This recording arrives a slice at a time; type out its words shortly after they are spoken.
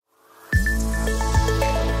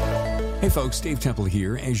Hey folks, Dave Temple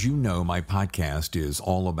here. As you know, my podcast is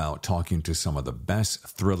all about talking to some of the best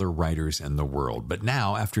thriller writers in the world. But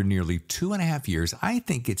now, after nearly 2.5 years, I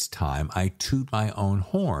think it's time I toot my own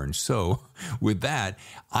horn. So with that,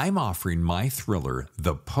 I'm offering my thriller,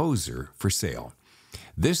 The Poser, for sale.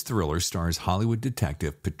 This thriller stars Hollywood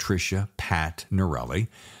detective Patricia Pat Norelli,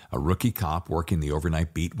 a rookie cop working the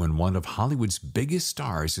overnight beat when one of Hollywood's biggest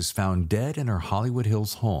stars is found dead in her Hollywood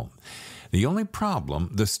Hills home. The only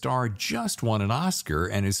problem, the star just won an Oscar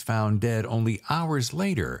and is found dead only hours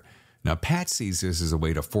later. Now, Pat sees this as a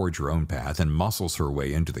way to forge her own path and muscles her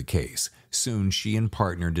way into the case. Soon, she and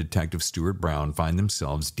partner Detective Stuart Brown find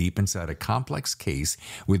themselves deep inside a complex case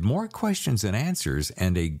with more questions than answers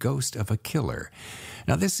and a ghost of a killer.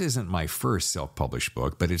 Now, this isn't my first self-published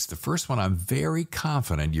book, but it's the first one I'm very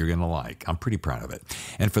confident you're going to like. I'm pretty proud of it.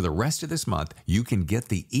 And for the rest of this month, you can get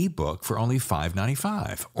the ebook for only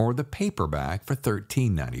 $5.95 or the paperback for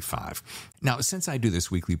 $13.95. Now, since I do this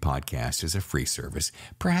weekly podcast as a free service,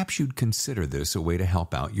 perhaps you'd consider this a way to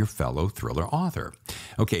help out your fellow thriller author.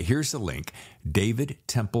 Okay, here's the link,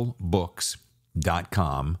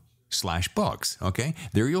 davidtemplebooks.com/books. Okay,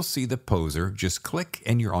 there you'll see The Poser. Just click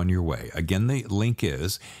and you're on your way. Again, the link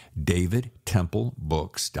is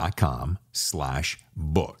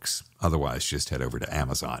davidtemplebooks.com/books. Otherwise, just head over to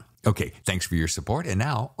Amazon. Okay, thanks for your support. And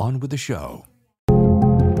now on with the show.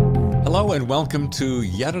 Hello and welcome to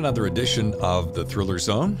yet another edition of The Thriller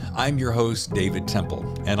Zone. I'm your host, David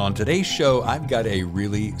Temple. And on today's show, I've got a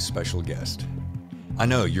really special guest. I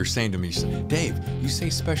know you're saying to me, Dave, you say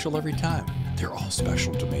special every time. They're all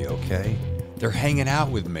special to me, okay? They're hanging out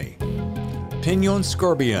with me. Pignon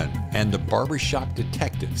Scorbion and the Barbershop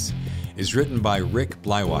Detectives is written by Rick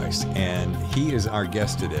Bleiweiss, and he is our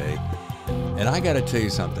guest today. And I got to tell you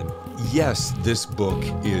something. Yes, this book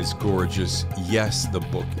is gorgeous. Yes, the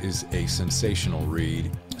book is a sensational read,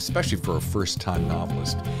 especially for a first-time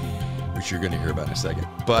novelist, which you're going to hear about in a second.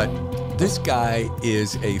 But this guy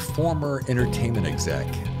is a former entertainment exec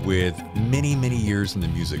with many, many years in the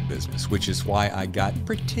music business, which is why I got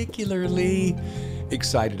particularly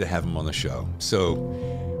excited to have him on the show. So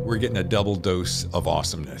we're getting a double dose of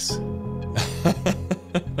awesomeness.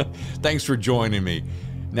 Thanks for joining me.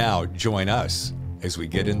 Now, join us as we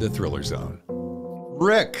get into Thriller Zone.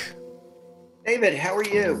 Rick. David, how are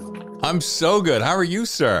you? I'm so good. How are you,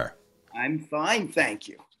 sir? I'm fine, thank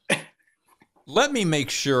you. Let me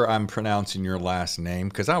make sure I'm pronouncing your last name,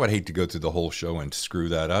 because I would hate to go through the whole show and screw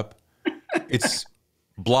that up. It's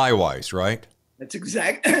Bleiweiss, right? That's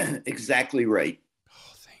exactly right.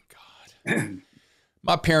 Oh, thank God.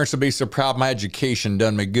 My parents will be so proud my education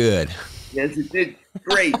done me good. Yes, it did.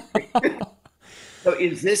 Great. So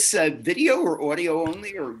is this video or audio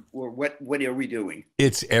only, or what are we doing?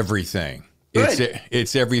 It's everything. Good.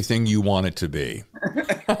 It's everything you want it to be.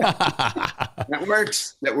 That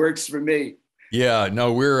works. That works for me. Yeah,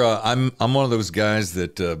 no, I'm one of those guys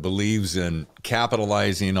that believes in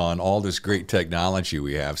capitalizing on all this great technology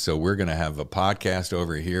we have. So we're going to have a podcast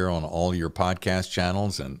over here on all your podcast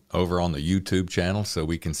channels and over on the YouTube channel, so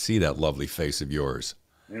we can see that lovely face of yours.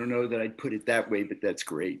 I don't know that I'd put it that way, but that's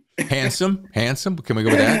great. Handsome. Can we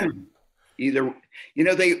go with that? Either,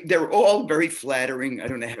 they're all very flattering. I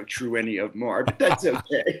don't know how true any of them are, but that's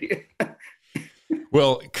okay.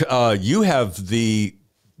 Well, you have the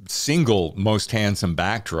single most handsome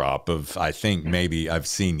backdrop of, I think, maybe I've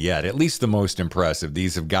seen yet, at least the most impressive.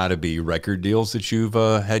 These have got to be record deals that you've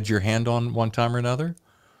had your hand on one time or another?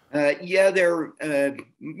 Yeah, they're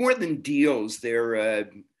more than deals. They're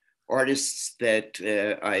artists that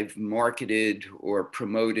I've marketed or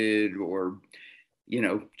promoted or,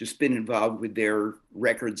 just been involved with their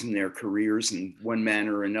records and their careers in one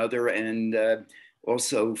manner or another. And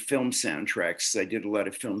also film soundtracks. I did a lot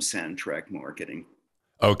of film soundtrack marketing.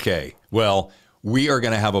 Okay. Well, we are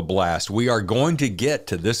going to have a blast. We are going to get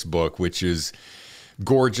to this book, which is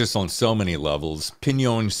gorgeous on so many levels.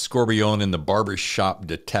 Pignon Scorbion and the Barbershop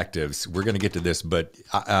Detectives. We're going to get to this, but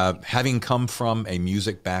having come from a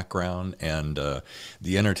music background and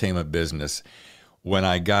the entertainment business, when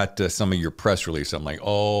I got some of your press release, I'm like,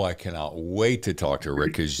 oh, I cannot wait to talk to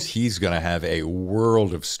Rick, because he's going to have a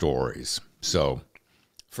world of stories. So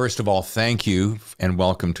first of all, thank you and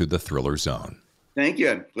welcome to the Thriller Zone. Thank you.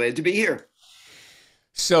 I'm glad to be here.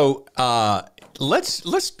 So I'm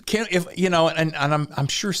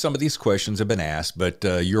sure some of these questions have been asked, but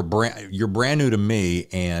you're brand new to me,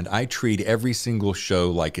 and I treat every single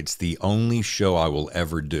show like it's the only show I will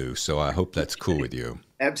ever do. So I hope that's cool with you.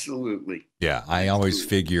 Absolutely. Yeah, I always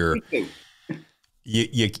figure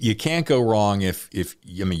you can't go wrong if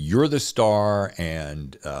you're the star,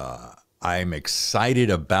 and I'm excited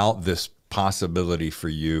about this possibility for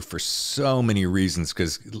you for so many reasons.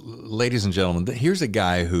 Because, ladies and gentlemen, here's a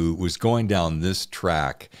guy who was going down this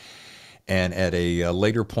track and at a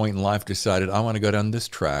later point in life decided, I want to go down this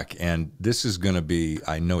track. And this is going to be,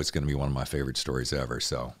 I know it's going to be one of my favorite stories ever.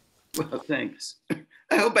 So, well, thanks.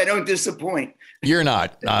 I hope I don't disappoint. You're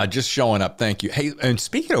not just showing up. Thank you. Hey, and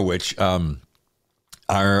speaking of which, I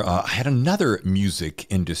had another music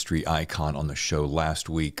industry icon on the show last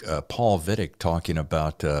week, Paul Vidic, talking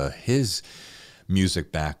about his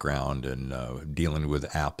music background and dealing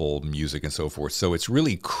with Apple Music and so forth. So it's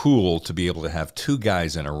really cool to be able to have two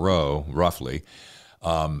guys in a row, roughly,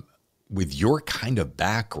 with your kind of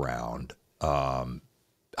background.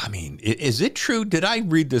 I mean, is it true? Did I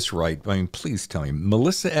read this right? I mean, please tell me.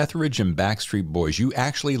 Melissa Etheridge and Backstreet Boys, you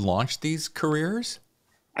actually launched these careers?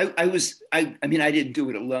 I mean, I didn't do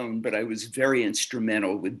it alone, but I was very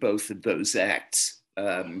instrumental with both of those acts.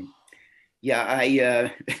 Yeah,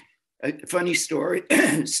 a funny story.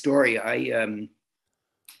 I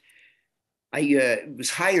was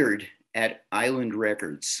hired at Island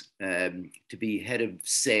Records to be head of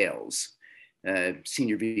sales.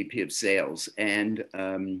 Senior VP of sales, and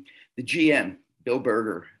the GM, Bill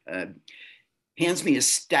Berger, hands me a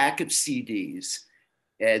stack of CDs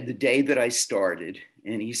the day that I started.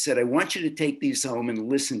 And he said, I want you to take these home and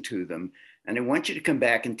listen to them. And I want you to come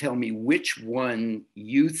back and tell me which one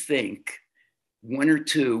you think, one or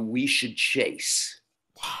two, we should chase.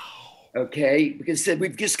 Wow. Okay, because he said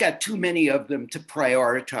we've just got too many of them to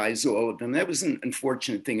prioritize all of them. That was an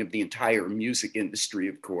unfortunate thing of the entire music industry,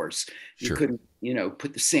 of course. You couldn't,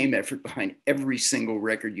 put the same effort behind every single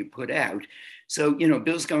record you put out. So,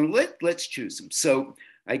 Bill's going, let's choose them. So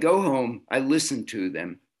I go home, I listen to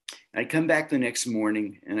them. I come back the next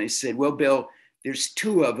morning and I said, well, Bill, there's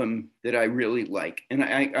two of them that I really like. And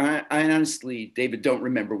I honestly, David, don't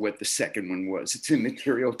remember what the second one was. It's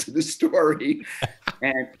immaterial to the story.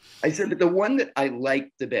 And I said, but the one that I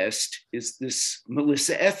like the best is this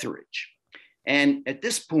Melissa Etheridge. And at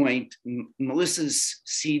this point, Melissa's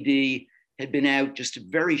CD had been out just a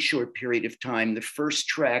very short period of time. The first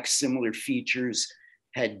track, Similar Features,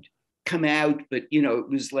 had come out, but it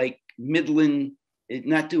was like Midland,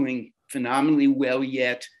 not doing phenomenally well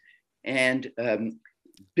yet. And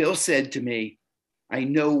Bill said to me, I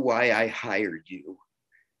know why I hired you.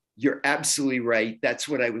 You're absolutely right. That's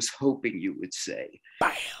what I was hoping you would say.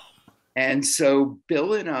 Bam. And so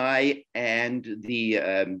Bill and I and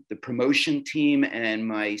the promotion team and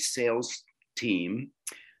my sales team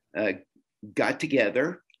got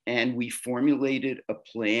together and we formulated a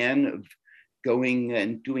plan of going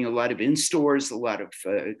and doing a lot of in-stores, a lot of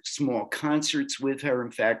small concerts with her.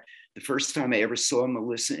 In fact, the first time I ever saw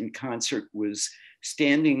Melissa in concert was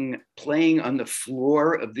playing on the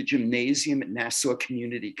floor of the gymnasium at Nassau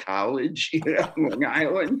Community College, Long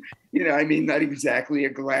Island. Not exactly a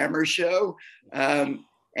glamour show.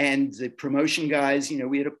 And the promotion guys,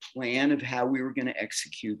 we had a plan of how we were going to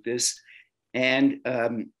execute this. And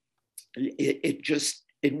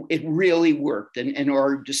it really worked. And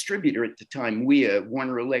our distributor at the time,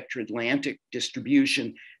 Warner Electra Atlantic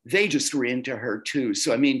Distribution, they just were into her too.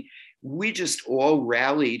 So, we just all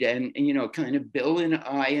rallied and kind of Bill and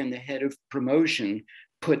I and the head of promotion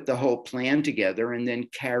put the whole plan together and then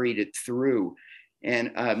carried it through.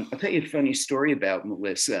 And I'll tell you a funny story about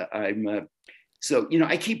Melissa. I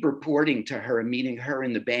keep reporting to her and meeting her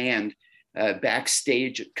and the band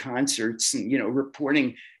backstage at concerts and,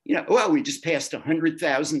 reporting, we just passed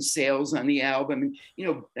 100,000 sales on the album.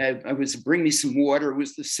 And, I was Bring Me Some Water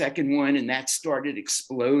was the second one and that started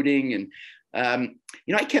exploding. And,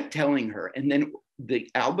 I kept telling her, and then the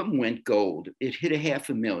album went gold. It hit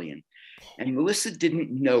 500,000 and Melissa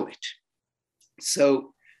didn't know it.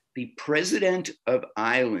 So the president of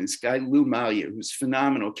Islands, guy Lou Malia, who's a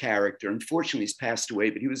phenomenal character, unfortunately he's passed away,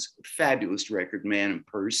 but he was a fabulous record man in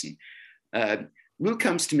person. Lou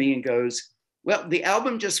comes to me and goes, well, the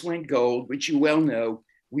album just went gold, which you well know.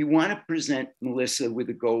 We want to present Melissa with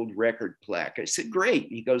a gold record plaque. I said, great.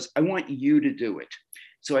 He goes, I want you to do it.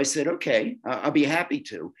 So I said, okay, I'll be happy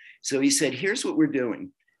to. So he said, here's what we're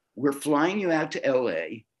doing. We're flying you out to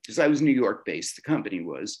LA, because I was New York based, the company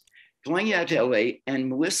was, flying you out to LA, and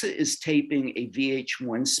Melissa is taping a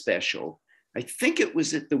VH1 special. I think it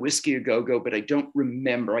was at the Whiskey A Go-Go, but I don't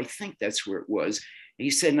remember. I think that's where it was. And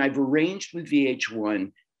he said, and I've arranged with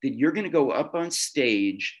VH1 that you're going to go up on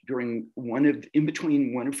stage in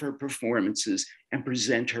between one of her performances and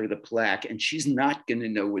present her the plaque, and she's not going to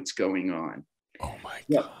know what's going on. Oh my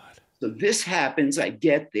God. So this happens. I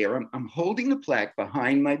get there. I'm holding the plaque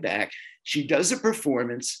behind my back. She does a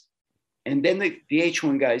performance. And then the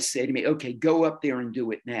VH1 guys say to me, okay, go up there and do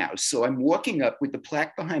it now. So I'm walking up with the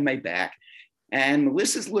plaque behind my back. And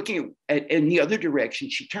Melissa's looking in the other direction.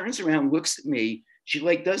 She turns around, looks at me. She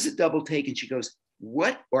like does a double take and she goes,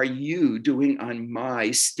 "What are you doing on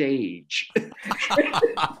my stage?" And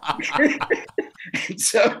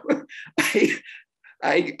so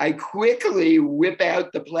I quickly whip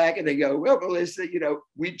out the plaque and I go, "Well, Melissa,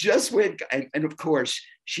 we just went." And of course,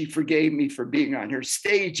 she forgave me for being on her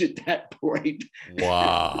stage at that point.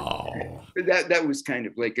 Wow. That was kind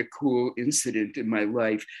of like a cool incident in my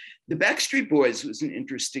life. The Backstreet Boys was an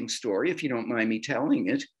interesting story, if you don't mind me telling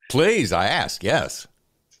it. Please, I ask, yes.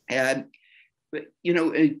 But,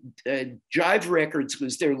 Jive Records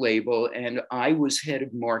was their label, and I was head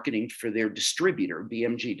of marketing for their distributor,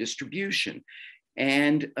 BMG Distribution.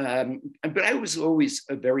 And but I was always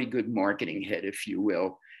a very good marketing head, if you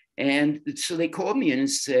will. And so they called me in and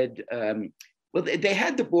said, well, they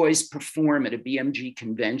had the boys perform at a BMG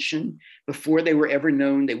convention before they were ever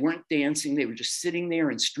known. They weren't dancing. They were just sitting there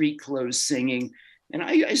in street clothes singing. And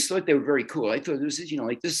I just thought they were very cool. I thought this is,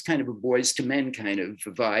 like this is kind of a boys to men kind of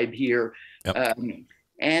vibe here. Yep.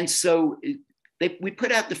 And so we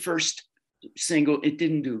put out the first single. It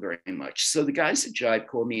didn't do very much. So the guys at Jive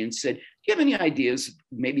called me and said, "Do you have any ideas,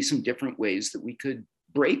 maybe some different ways that we could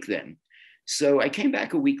break them?" So I came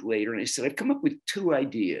back a week later and I said, "I've come up with 2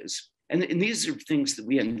 ideas. And these are things that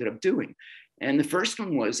we ended up doing." And the first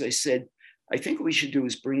one was, I said, "I think what we should do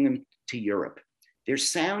is bring them to Europe. Their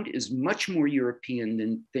sound is much more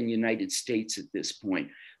European than United States at this point.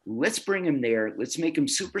 Let's bring them there. Let's make them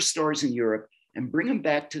superstars in Europe and bring them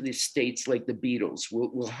back to the States like the Beatles.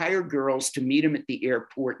 We'll hire girls to meet them at the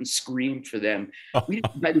airport and scream for them."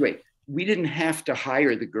 By the way, we didn't have to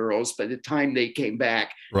hire the girls. By the time they came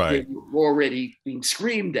back, right, they were already being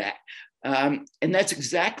screamed at. And that's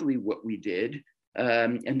exactly what we did.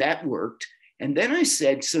 And that worked. And then I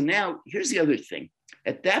said, so now here's the other thing.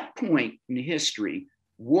 At that point in history,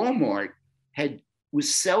 Walmart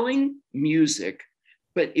was selling music,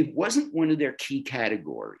 but it wasn't one of their key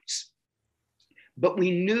categories. But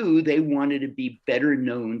we knew they wanted to be better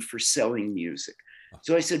known for selling music.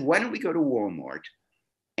 So I said, why don't we go to Walmart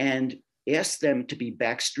and ask them to be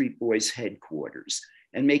Backstreet Boys headquarters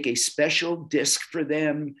and make a special disc for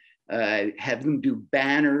them, have them do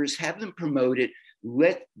banners, have them promote it.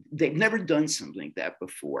 They've never done something like that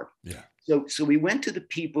before. Yeah. So we went to the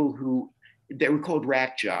people they were called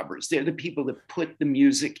rack jobbers. They're the people that put the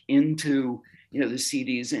music into, the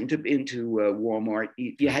CDs into Walmart.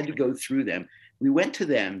 You had to go through them. We went to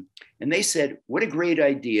them and they said, "What a great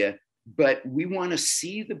idea, but we want to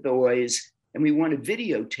see the boys and we want to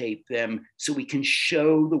videotape them so we can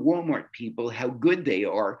show the Walmart people how good they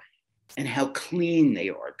are and how clean they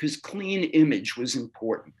are," because clean image was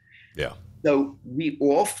important. Yeah. So we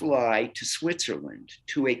all fly to Switzerland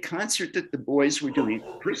to a concert that the boys were doing,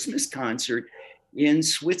 a Christmas concert in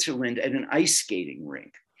Switzerland at an ice skating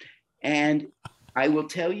rink. And I will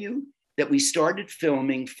tell you that we started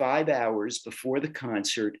filming 5 hours before the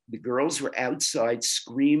concert. The girls were outside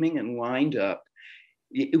screaming and lined up.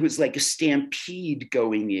 It was like a stampede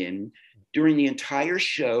going in. During the entire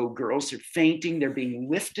show, girls are fainting. They're being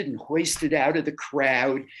lifted and hoisted out of the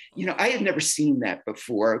crowd. I had never seen that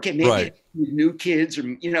before. Okay, maybe right. New kids,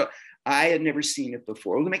 or I had never seen it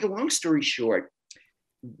before. Well, to make a long story short,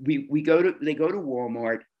 they go to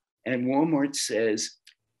Walmart, and Walmart says,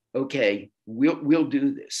 "Okay, we'll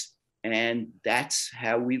do this," and that's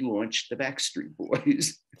how we launched the Backstreet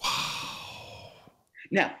Boys. Wow.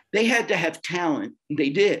 Now they had to have talent.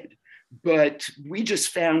 They did. But we just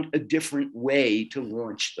found a different way to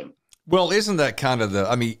launch them. Well, isn't that kind of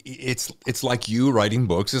it's like you writing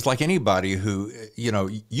books. It's like anybody who,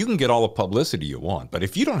 you can get all the publicity you want, but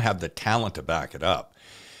if you don't have the talent to back it up,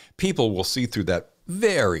 people will see through that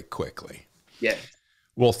very quickly. Yeah.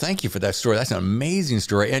 Well, thank you for that story. That's an amazing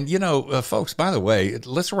story. And, folks, by the way,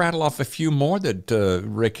 let's rattle off a few more that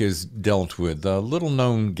Rick has dealt with. A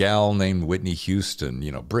little-known gal named Whitney Houston,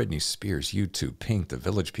 Britney Spears, U2, Pink, The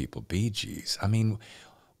Village People, Bee Gees. I mean,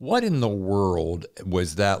 what in the world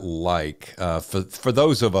was that like? For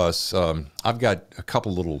those of us, I've got a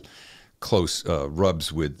couple little close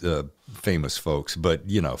rubs with famous folks, but,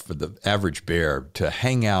 for the average bear to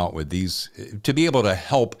hang out with these, to be able to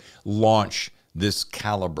help launch this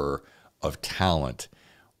caliber of talent,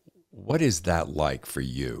 what is that like for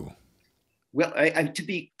you? Well, to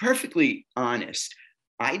be perfectly honest,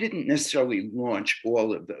 I didn't necessarily launch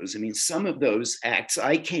all of those. I mean, some of those acts,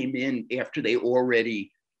 I came in after they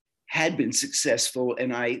already had been successful,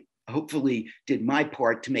 and I hopefully did my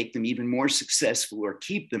part to make them even more successful or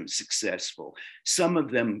keep them successful. Some of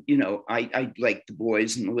them, I like the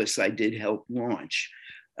boys and Melissa, I did help launch.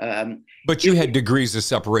 But you had degrees of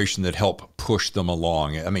separation that help push them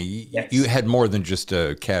along. I mean, yes. you had more than just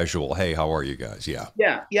a casual, hey, how are you guys? Yeah.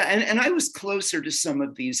 Yeah. And I was closer to some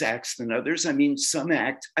of these acts than others. I mean, some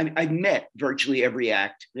act, I met virtually every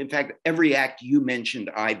act. In fact, every act you mentioned,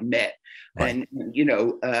 I've met. Right. And, you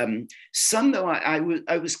know, some though I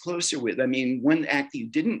was closer with. I mean, one act you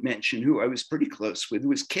didn't mention who I was pretty close with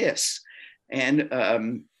was Kiss. And,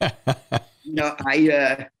 you know,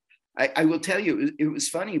 I will tell you, it was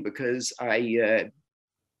funny because I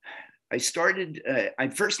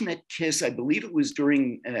first met Kiss, I believe it was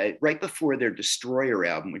during, right before their Destroyer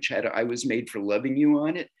album, which had I Was Made for Loving You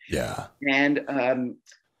on it. Yeah. And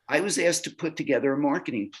I was asked to put together a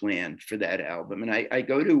marketing plan for that album. And I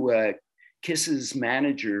go to Kiss's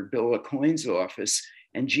manager, Bill Aucoin's office,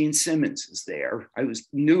 and Gene Simmons is there. I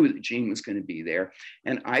knew that Gene was going to be there.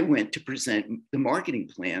 And I went to present the marketing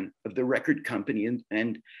plan of the record company.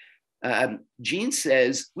 And Gene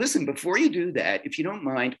says, listen, before you do that, if you don't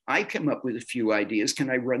mind, I come up with a few ideas. Can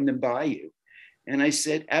I run them by you? And I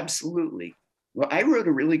said, absolutely. Well, I wrote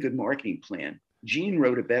a really good marketing plan. Gene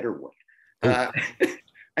wrote a better one.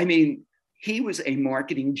 I mean, he was a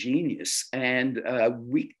marketing genius, and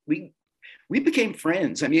we became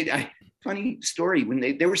friends. I mean, funny story, when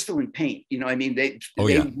they were still in paint, you know, I mean, they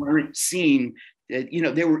weren't seen, you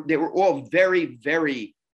know, they were all very,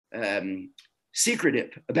 very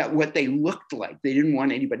secretive about what they looked like. They didn't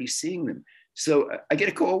want anybody seeing them. So I get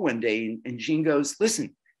a call one day and Gene goes,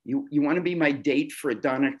 listen, you want to be my date for a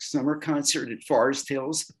Donna Summer concert at Forest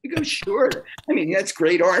Hills? I go, sure. I mean, that's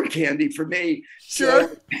great arm candy for me.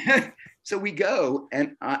 Sure. So we go,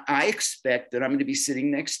 and I expect that I'm going to be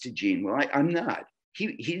sitting next to Gene. Well, I'm not.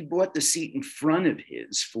 He bought the seat in front of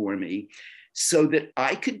his for me so that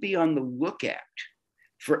I could be on the lookout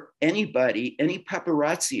for anybody, any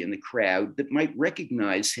paparazzi in the crowd that might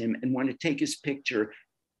recognize him and want to take his picture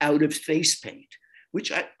out of face paint,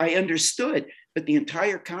 which I understood. But the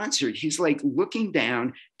entire concert, he's like looking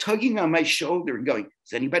down, tugging on my shoulder and going,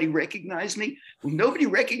 does anybody recognize me? Well, nobody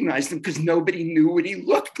recognized him because nobody knew what he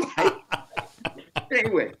looked like.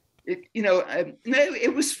 Anyway,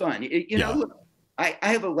 it was fun. Look, I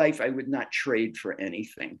have a life I would not trade for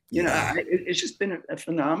anything. It's just been a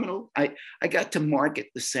phenomenal. I got to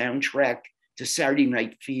market the soundtrack to Saturday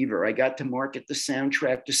Night Fever. I got to market the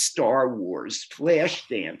soundtrack to Star Wars,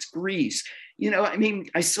 Flashdance, Grease. I mean,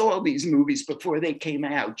 I saw all these movies before they came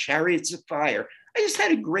out, Chariots of Fire. I just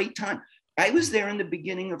had a great time. I was there in the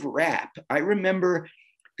beginning of rap. I remember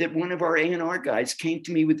that one of our A&R guys came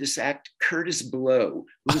to me with this act, Curtis Blow,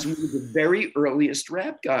 who was one of the very earliest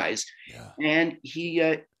rap guys. Yeah. And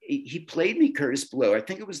he played me Curtis Blow. I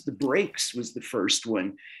think it was The Breaks was the first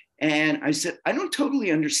one. And I said, I don't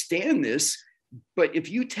totally understand this, but if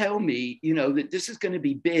you tell me, that this is going to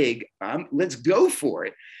be big, let's go for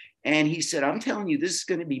it. And he said, I'm telling you, this is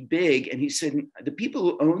going to be big. And he said, the people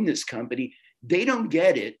who own this company, they don't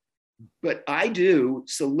get it, but I do.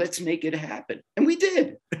 So let's make it happen. And we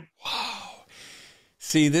did. Wow.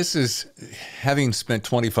 See, this is, having spent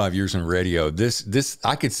 25 years in radio, this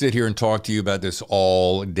I could sit here and talk to you about this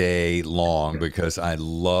all day long because I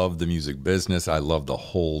love the music business. I love the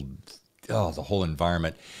whole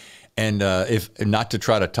environment. And if not to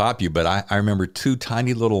try to top you, but I remember two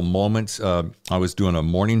tiny little moments. I was doing a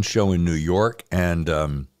morning show in New York, and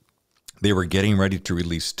they were getting ready to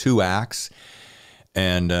release 2 acts.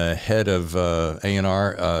 And head of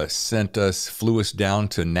A&R flew us down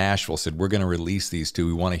to Nashville, said, we're going to release these 2.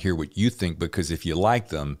 We want to hear what you think, because if you like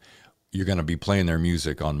them, you're going to be playing their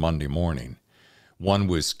music on Monday morning. One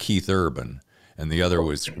was Keith Urban, and the other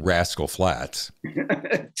was Rascal Flatts.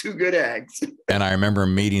 2 good acts. And I remember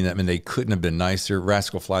meeting them, and they couldn't have been nicer.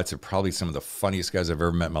 Rascal Flatts are probably some of the funniest guys I've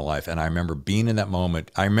ever met in my life. And I remember being in that moment.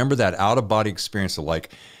 I remember that out-of-body experience of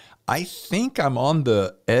like, I think I'm on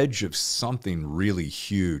the edge of something really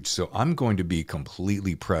huge, so I'm going to be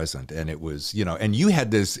completely present. And it was, and you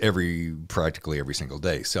had this practically every single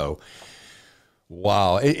day. So,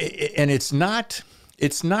 wow. And it's not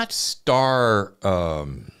star,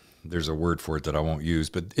 there's a word for it that I won't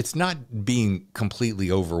use, but it's not being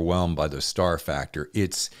completely overwhelmed by the star factor.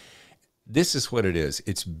 This is what it is.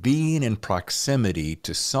 It's being in proximity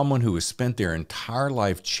to someone who has spent their entire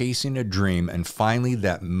life chasing a dream, and finally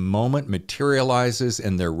that moment materializes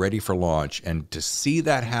and they're ready for launch. And to see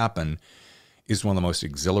that happen is one of the most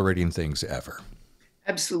exhilarating things ever.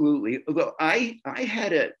 Absolutely. Although I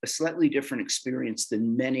had a slightly different experience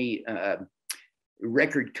than many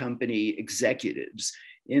record company executives,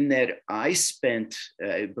 in that I spent,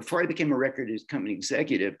 before I became a record company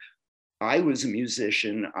executive, I was a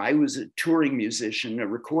musician. I was a touring musician, a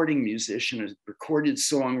recording musician, a recorded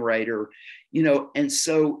songwriter. And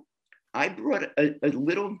so I brought a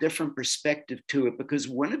little different perspective to it, because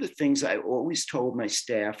one of the things I always told my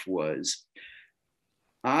staff was,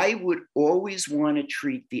 I would always want to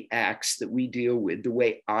treat the acts that we deal with the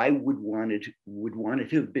way I would want it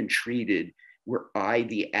to have been treated were I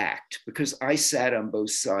the act, because I sat on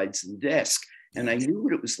both sides of the desk and I knew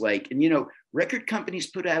what it was like. And, record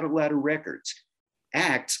companies put out a lot of records.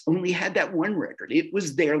 Acts only had that one record. It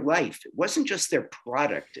was their life. It wasn't just their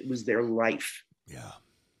product. It was their life. Yeah.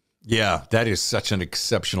 Yeah, that is such an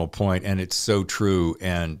exceptional point, and it's so true.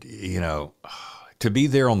 And to be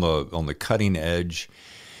there on the cutting edge,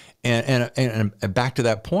 and back to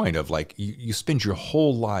that point of like you spend your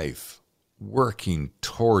whole life working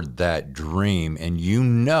toward that dream, and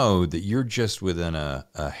that you're just within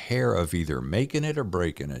a hair of either making it or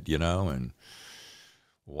breaking it, and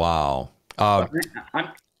wow.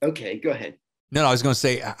 Okay, go ahead. No, I was going to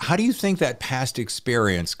say, how do you think that past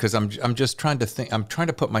experience, because I'm just trying to think, I'm trying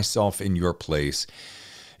to put myself in your place,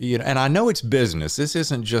 and I know it's business. This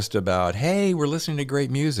isn't just about, hey, we're listening to great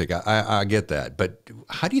music. I get that. But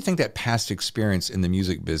how do you think that past experience in the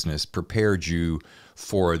music business prepared you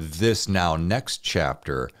for this now next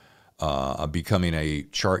chapter of becoming a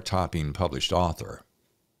chart-topping published author?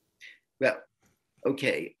 Well,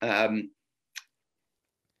 okay.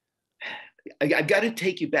 I've got to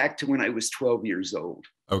take you back to when I was 12 years old.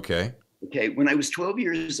 Okay. When I was 12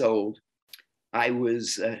 years old, I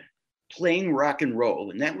was playing rock and roll.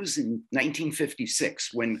 And that was in 1956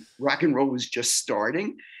 when rock and roll was just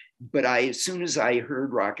starting. But as soon as I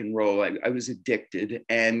heard rock and roll, I was addicted.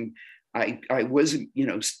 And I wasn't,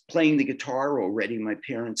 playing the guitar already. My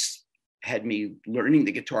parents had me learning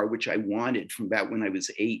the guitar, which I wanted from about when I was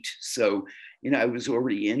 8. So, I was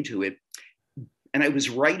already into it. And I was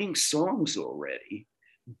writing songs already.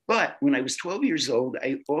 But when I was 12 years old,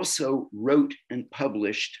 I also wrote and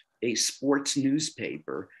published a sports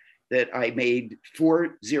newspaper that I made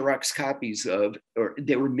 4 Xerox copies of, or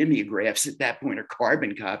they were mimeographs at that point, or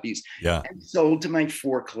carbon copies, and sold to my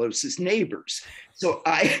 4 closest neighbors. So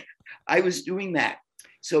I was doing that.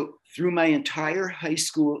 So through my entire high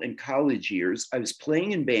school and college years, I was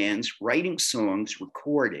playing in bands, writing songs,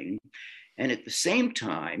 recording. And at the same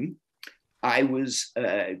time, I wrote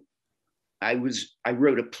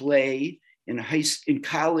a play in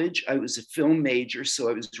college. I was a film major, so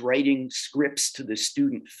I was writing scripts to the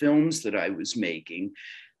student films that I was making.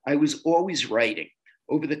 I was always writing.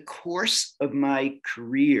 Over the course of my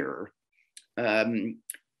career in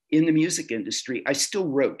the music industry, I still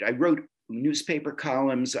wrote. I wrote newspaper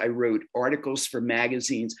columns. I wrote articles for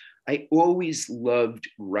magazines. I always loved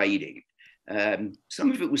writing.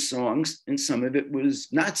 Some of it was songs and some of it was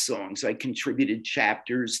not songs. I contributed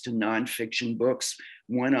chapters to nonfiction books,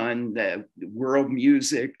 one on world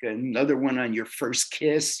music, another one on your first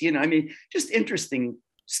kiss, just interesting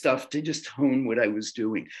stuff to just hone what I was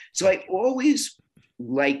doing. So I always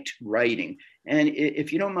liked writing. And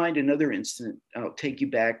if you don't mind another incident, I'll take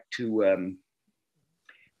you back to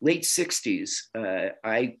late 60s.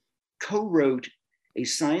 I co-wrote a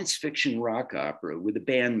science fiction rock opera with a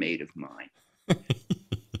bandmate of mine.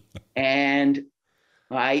 And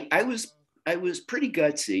I was pretty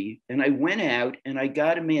gutsy, and I went out and I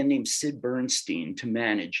got a man named Sid Bernstein to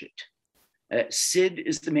manage it. Sid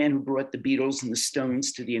is the man who brought the Beatles and the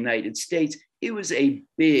Stones to the United States. He was a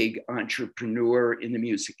big entrepreneur in the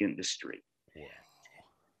music industry.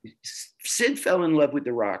 Wow. Sid fell in love with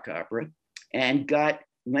the rock opera and got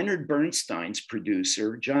Leonard Bernstein's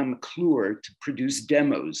producer, John McClure, to produce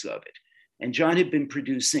demos of it. And John had been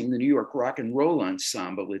producing the New York Rock and Roll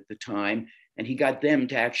Ensemble at the time, and he got them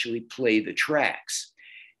to actually play the tracks.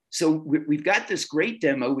 So we've got this great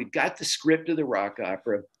demo, we've got the script of the rock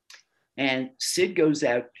opera, and Sid goes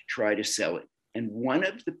out to try to sell it. And one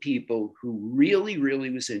of the people who really, really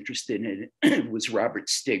was interested in it was Robert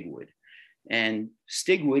Stigwood. And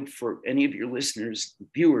Stigwood, for any of your listeners,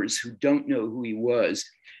 viewers who don't know who he was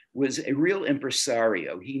a real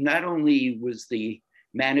impresario. He not only was the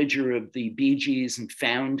manager of the Bee Gees and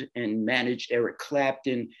found and managed Eric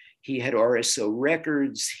Clapton, he had RSO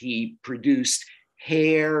Records, he produced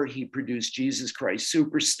Hair, he produced Jesus Christ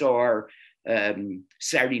Superstar,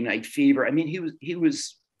 Saturday Night Fever. I mean, he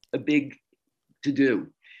was a big to-do.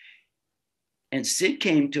 And Sid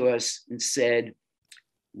came to us and said,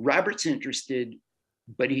 Robert's interested,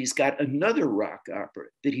 but he's got another rock opera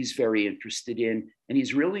that he's very interested in. And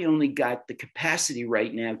he's really only got the capacity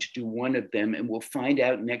right now to do one of them. And we'll find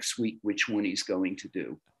out next week which one he's going to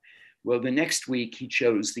do. Well, the next week he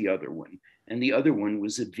chose the other one. And the other one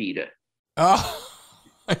was Evita. Oh.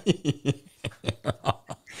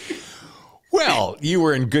 Well, you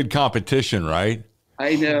were in good competition, right?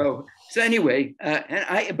 I know. So anyway,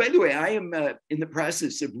 and by the way, I am in the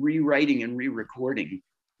process of rewriting and re-recording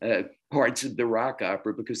parts of the rock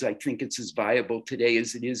opera because I think it's as viable today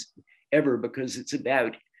as it is ever, because it's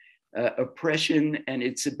about oppression and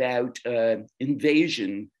it's about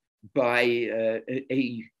invasion by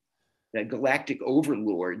a galactic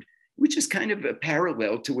overlord, which is kind of a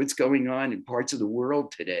parallel to what's going on in parts of the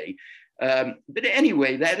world today. But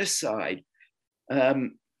anyway, that aside,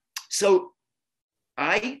 so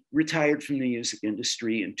I retired from the music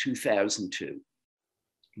industry in 2002,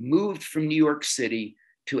 moved from New York City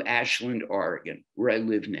to Ashland, Oregon, where I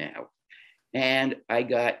live now. And I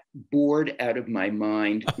got bored out of my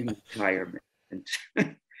mind in retirement.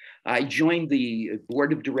 I joined the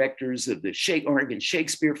board of directors of the Oregon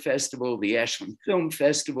Shakespeare Festival, the Ashland Film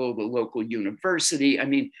Festival, the local university. I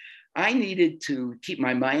mean, I needed to keep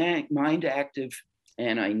my mind active,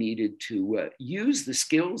 and I needed to use the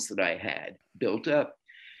skills that I had built up.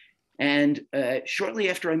 And shortly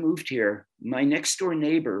after I moved here, my next door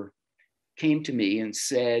neighbor came to me and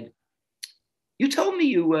said, "You told me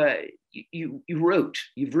you've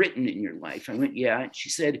written in your life." I went, "Yeah." And she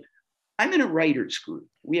said, "I'm in a writers group.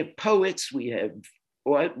 We have poets, we have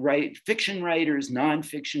fiction writers,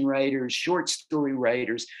 nonfiction writers, short story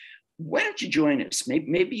writers. Why don't you join us?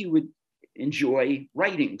 Maybe you would enjoy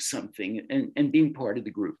writing something and being part of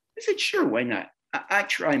the group." I said, "Sure, why not? I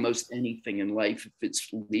try most anything in life if it's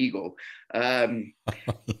legal."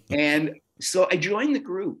 And so I joined the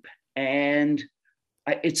group, and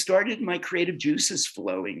it started my creative juices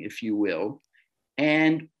flowing, if you will.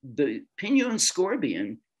 And the Pignon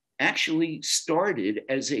Scorbion actually started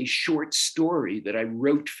as a short story that I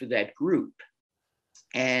wrote for that group,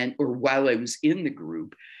 or while I was in the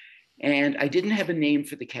group. And I didn't have a name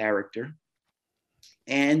for the character.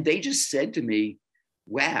 And they just said to me,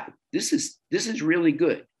 "Wow, this is really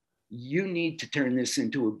good. You need to turn this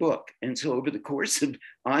into a book." And so over the course of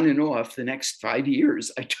on and off the next 5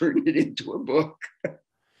 years, I turned it into a book.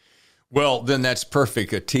 Well, then that's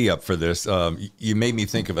perfect, a tee up for this. You made me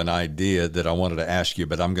think of an idea that I wanted to ask you,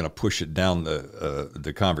 but I'm going to push it down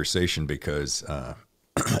the conversation because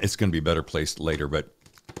it's going to be better placed later. But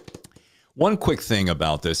one quick thing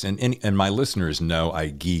about this, and my listeners know I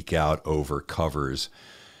geek out over covers.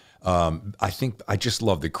 I think I just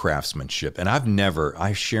love the craftsmanship. And I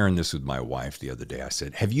was sharing this with my wife the other day. I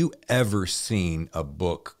said, "Have you ever seen a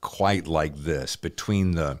book quite like this,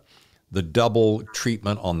 between the double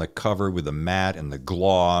treatment on the cover with the matte and the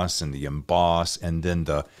gloss and the emboss, and then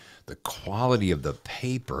the quality of the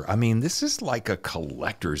paper? I mean, this is like a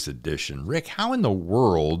collector's edition." Rick, how in the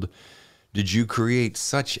world did you create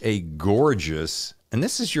such a gorgeous, and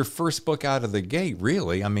this is your first book out of the gate,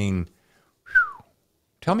 really? I mean, whew,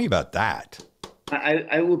 tell me about that.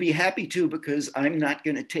 I will be happy to, because I'm not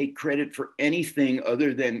going to take credit for anything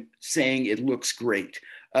other than saying it looks great.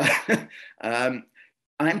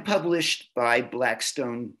 I'm published by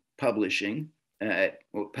Blackstone Publishing,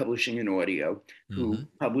 Publishing and Audio, who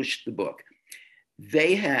published the book.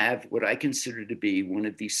 They have what I consider to be one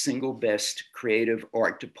of the single best creative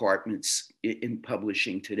art departments in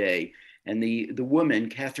publishing today. And the woman,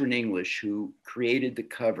 Catherine English, who created the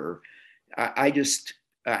cover, I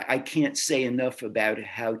can't say enough about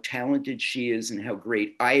how talented she is and how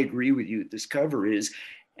great. I agree with you, this cover is.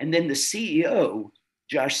 And then the CEO,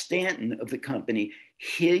 Josh Stanton of the company,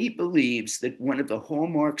 he believes that one of the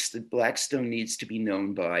hallmarks that Blackstone needs to be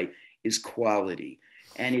known by is quality.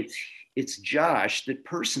 And it's Josh that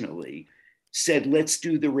personally said, "Let's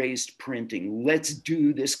do the raised printing. Let's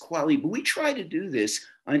do this quality." But we try to do this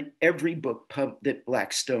on every book that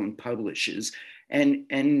Blackstone publishes.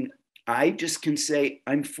 And I just can say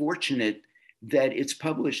I'm fortunate that it's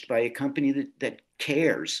published by a company that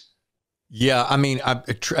cares. Yeah, I mean,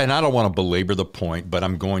 and I don't want to belabor the point, but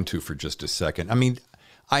I'm going to for just a second. I mean,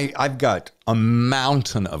 I've got a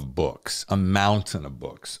mountain of books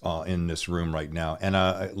in this room right now. And,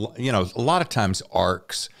 a lot of times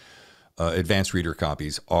ARCs, advanced reader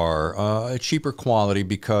copies, are a cheaper quality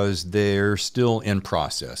because they're still in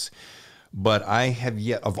process. But I have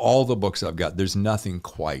yet, of all the books I've got, there's nothing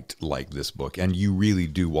quite like this book. And you really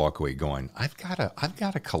do walk away going, I've got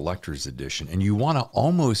a collector's edition. And you want to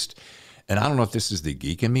almost... And I don't know if this is the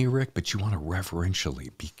geek in me, Rick, but you want to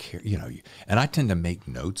reverentially be careful, and I tend to make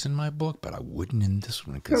notes in my book, but I wouldn't in this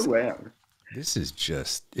one because this is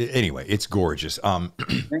just, anyway, it's gorgeous.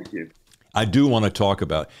 Thank you. I do want to talk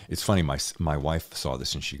about, it's funny, my wife saw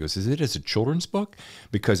this and she goes, "Is it as a children's book?"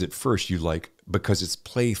 Because at first because it's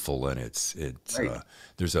playful and it's right.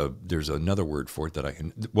 There's another word for it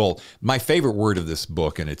that my favorite word of this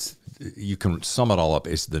book, and you can sum it all up,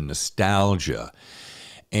 is the nostalgia.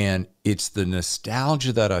 And it's the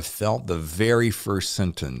nostalgia that I felt the very first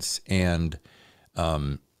sentence. And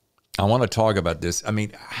I want to talk about this. I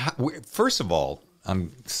mean, first of all,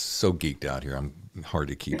 I'm so geeked out here. I'm hard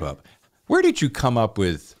to keep up. Where did you come up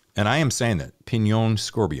with, and I am saying that, Pignon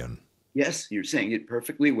Scorbion? Yes, you're saying it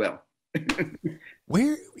perfectly well.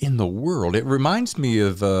 Where in the world? It reminds me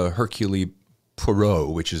of Hercule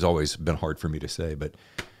Poirot, which has always been hard for me to say, but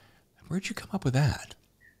where'd you come up with that?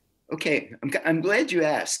 Okay, I'm glad you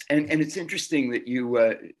asked. And it's interesting that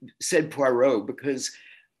you said Poirot, because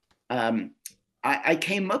I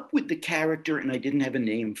came up with the character and I didn't have a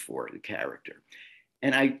name for the character.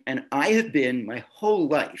 And I have been my whole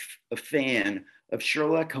life a fan of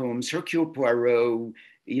Sherlock Holmes, Hercule Poirot,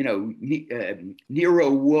 Nero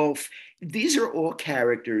Wolfe. These are all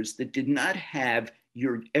characters that did not have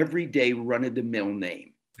your everyday run-of-the-mill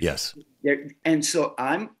name. Yes. And so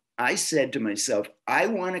I said to myself, I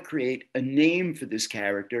want to create a name for this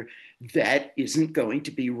character that isn't going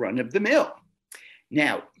to be run-of-the-mill.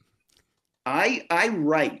 Now, I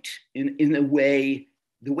write in the way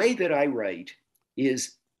that I write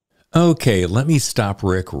is... Okay, let me stop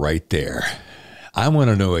Rick right there. I want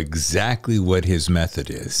to know exactly what his method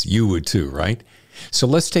is. You would too, right? So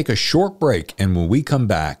let's take a short break, and when we come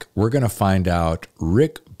back, we're going to find out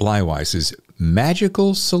Rick Bleiweiss's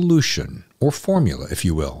magical solution, or formula, if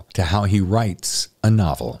you will, to how he writes a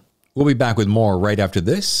novel. We'll be back with more right after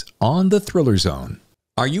this on The Thriller Zone.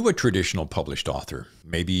 Are you a traditional published author?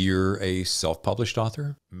 Maybe you're a self-published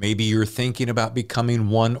author. Maybe you're thinking about becoming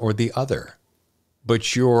one or the other.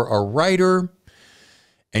 But you're a writer,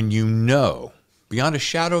 and you know, beyond a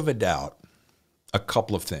shadow of a doubt, a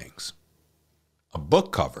couple of things. A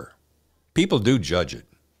book cover, people do judge it,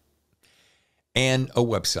 and a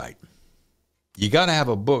website. You got to have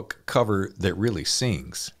a book cover that really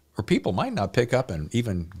sings, or people might not pick up and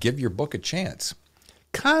even give your book a chance.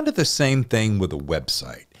 Kind of the same thing with a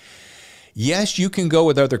website. Yes, you can go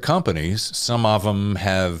with other companies. Some of them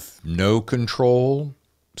have no control,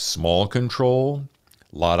 small control.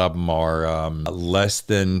 A lot of them are less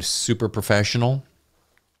than super professional.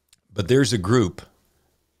 But there's a group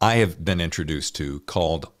I have been introduced to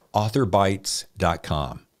called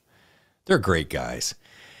authorbytes.com. They're great guys.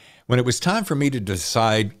 When it was time for me to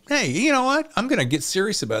decide, hey, you know what? I'm going to get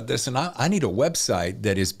serious about this, and I need a website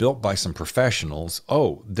that is built by some professionals.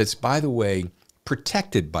 Oh, that's, by the way,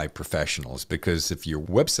 protected by professionals, because if your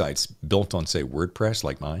website's built on, say, WordPress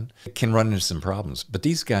like mine, it can run into some problems. But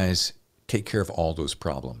these guys take care of all those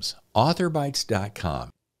problems. authorbytes.com.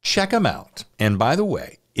 Check them out. And by the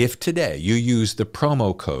way, if today you use the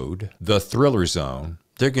promo code, The Thriller Zone,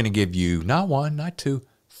 they're going to give you not one, not two,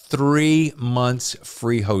 3 months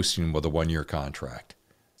free hosting with a 1-year contract.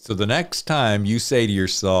 So the next time you say to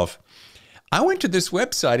yourself, I went to this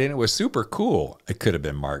website and it was super cool. It could have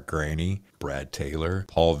been Mark Graney, Brad Taylor,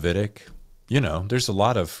 Paul Vidic. You know, there's a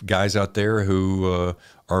lot of guys out there who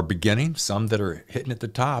are beginning, some that are hitting at the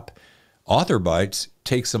top. AuthorBytes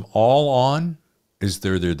takes them all on as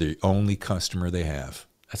they're the only customer they have.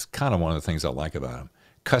 That's kind of one of the things I like about them.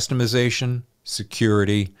 Customization,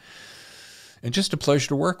 security, and just a pleasure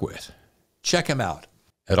to work with. Check them out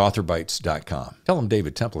at authorbytes.com. Tell them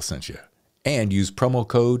David Temple sent you. And use promo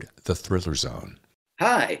code TheThrillerZone.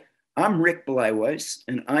 Hi, I'm Rick Bleiweiss,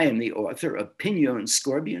 and I am the author of Pignon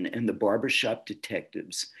Scorbion and the Barbershop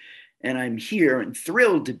Detectives. And I'm here and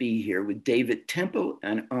thrilled to be here with David Temple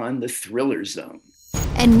and on The Thriller Zone.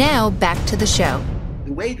 And now back to the show.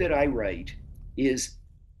 The way that I write is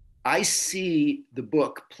I see the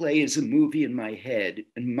book play as a movie in my head,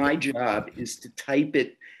 and my job is to type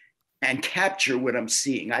it and capture what I'm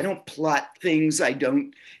seeing. I don't plot things. I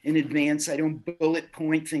don't, in advance, I don't bullet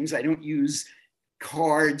point things. I don't use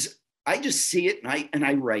cards. I just see it and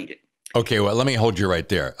I write it. Okay, well, let me hold you right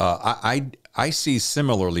there. I see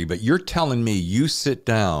similarly, but you're telling me you sit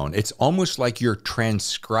down. It's almost like you're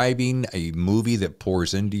transcribing a movie that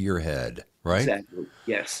pours into your head, right? Exactly,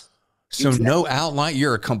 yes. So exactly. No outline,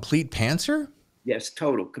 you're a complete pantser? Yes,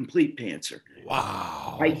 total, complete pantser.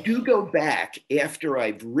 Wow. I do go back after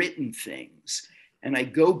I've written things, and I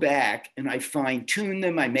go back and I fine tune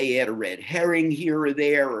them. I may add a red herring here or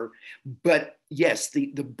there, but yes, the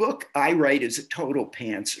book I write is a total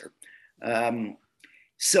pantser.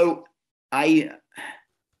 So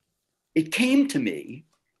it came to me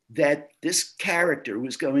that this character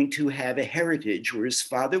was going to have a heritage where his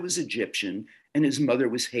father was Egyptian and his mother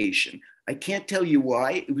was Haitian. I can't tell you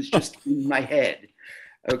why. It was just in my head.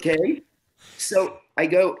 Okay. So I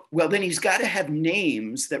go, well, then he's got to have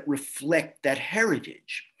names that reflect that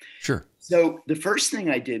heritage. Sure. So the first thing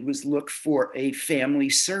I did was look for a family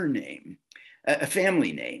surname, a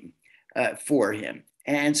family name for him.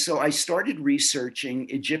 And so I started researching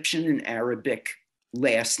Egyptian and Arabic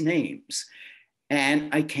last names.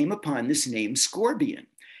 And I came upon this name Scorbion.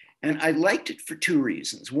 And I liked it for two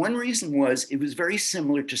reasons. One reason was it was very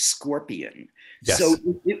similar to scorpion. Yes. So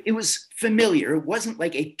it was familiar. It wasn't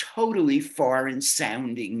like a totally foreign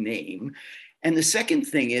sounding name. And the second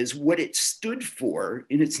thing is what it stood for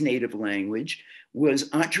in its native language was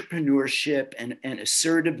entrepreneurship and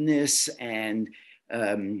assertiveness and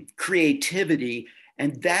creativity.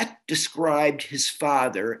 And that described his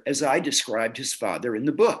father as I described his father in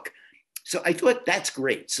the book. So I thought that's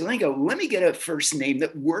great. So then I go, let me get a first name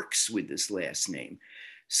that works with this last name.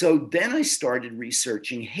 So then I started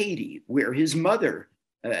researching Haiti, where his mother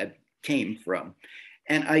came from.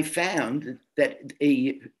 And I found that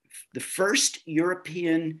the first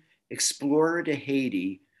European explorer to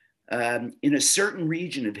Haiti in a certain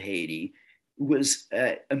region of Haiti was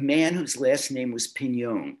a man whose last name was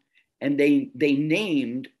Pignon. And they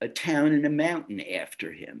named a town and a mountain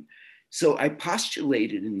after him. So I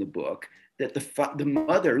postulated in the book that the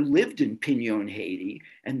mother lived in Pignon, Haiti,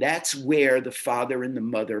 and that's where the father and the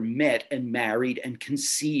mother met and married and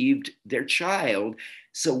conceived their child.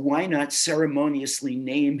 So why not ceremoniously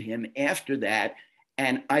name him after that?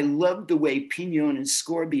 And I loved the way Pignon and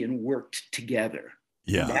Scorbion worked together.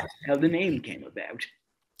 Yeah. That's how the name came about.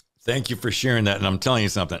 Thank you for sharing that. And I'm telling you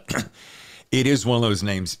something. It is one of those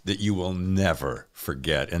names that you will never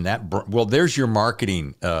forget. And that, well, there's your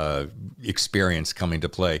marketing experience coming to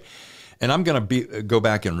play. And I'm going to go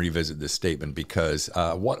back and revisit this statement because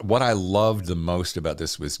what I loved the most about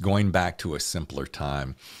this was going back to a simpler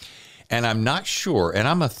time. And I'm not sure, and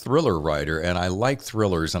I'm a thriller writer, and I like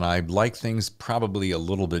thrillers, and I like things probably a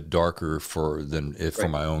little bit darker for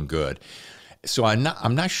my own good. So I'm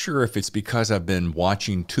not sure if it's because I've been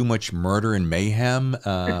watching too much murder and mayhem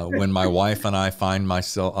when my wife and I find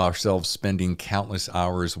ourselves spending countless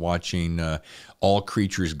hours watching All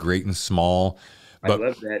Creatures Great and Small. But, I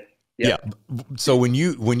love that. Yeah. So when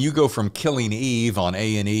you go from Killing Eve on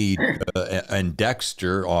A&E and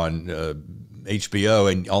Dexter on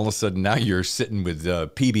HBO, and all of a sudden now you're sitting with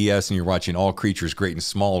PBS and you're watching All Creatures Great and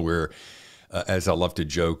Small, where as I love to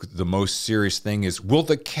joke, the most serious thing is, will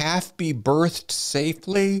the calf be birthed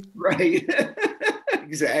safely? Right.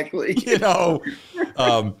 Exactly. You know,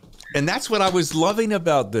 and that's what I was loving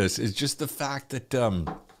about this is just the fact that, and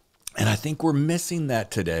I think we're missing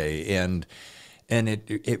that today. And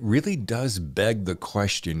it really does beg the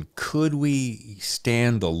question, could we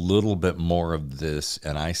stand a little bit more of this?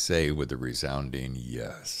 And I say with a resounding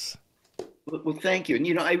yes. Well, thank you. And,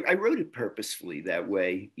 you know, I wrote it purposefully that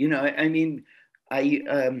way. You know, I mean,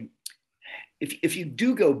 if you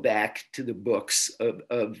do go back to the books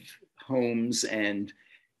of Holmes and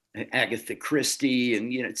Agatha Christie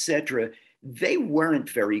and, you know, et cetera, they weren't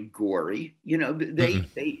very gory, you know,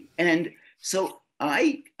 and so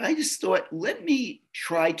I just thought, let me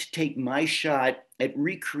try to take my shot at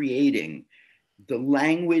recreating the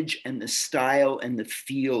language and the style and the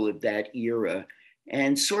feel of that era,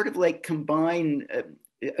 and sort of like combine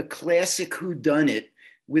a classic whodunit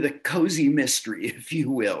with a cozy mystery, if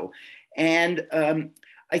you will. And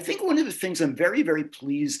I think one of the things I'm very, very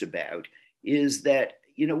pleased about is that,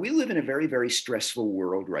 you know, we live in a very, very stressful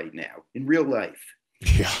world right now in real life.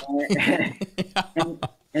 Yeah.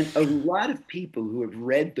 And a lot of people who have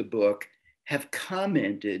read the book have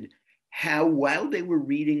commented how while they were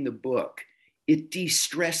reading the book, it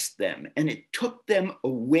de-stressed them and it took them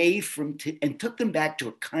away from and took them back to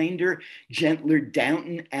a kinder, gentler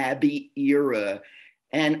Downton Abbey era.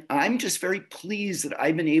 And I'm just very pleased that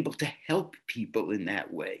I've been able to help people in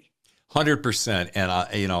that way. 100%.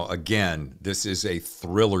 And, you know, again, this is a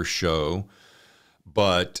thriller show.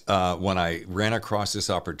 But when I ran across this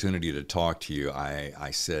opportunity to talk to you,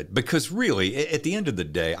 I said, because really, at the end of the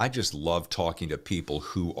day, I just love talking to people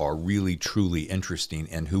who are really, truly interesting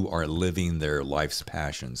and who are living their life's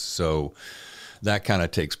passions. So that kind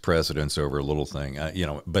of takes precedence over a little thing, you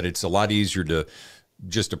know, but it's a lot easier to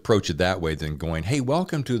just approach it that way than going, hey,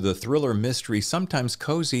 welcome to the thriller, mystery, sometimes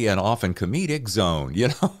cozy and often comedic zone, you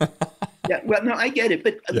know? Yeah, well, no, I get it.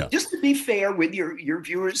 But just to be fair with your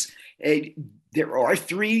viewers, there are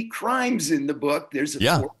 3 crimes in the book. There's a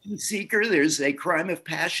fortune seeker, there's a crime of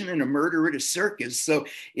passion, and a murder at a circus. So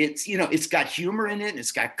it's, you know, it's got humor in it, and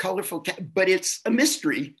it's got colorful, but it's a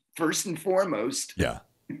mystery first and foremost. Yeah.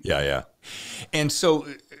 And so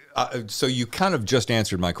you kind of just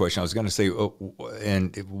answered my question. I was going to say,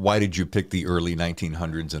 and why did you pick the early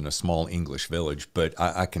 1900s in a small English village? But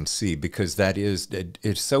I can see, because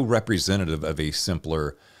it's so representative of a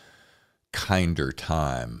simpler, kinder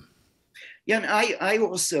time. Yeah, and I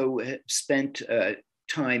also spent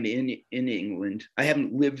time in England. I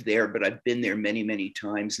haven't lived there, but I've been there many, many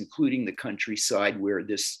times, including the countryside where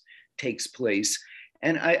this takes place.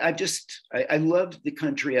 And I love the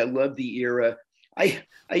country. I love the era. I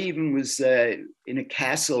even was in a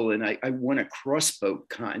castle, and I won a crossbow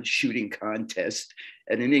shooting contest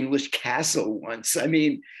at an English castle once. I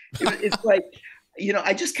mean, it's like,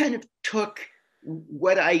 I just kind of took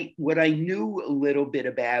what I knew a little bit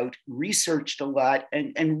about, researched a lot,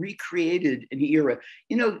 and recreated an era.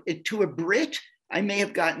 To a Brit, I may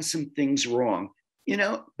have gotten some things wrong,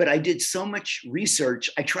 but I did so much research.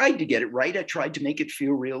 I tried to get it right. I tried to make it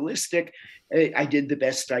feel realistic. I did the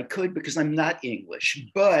best I could because I'm not English.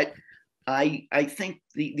 But I think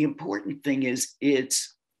the important thing is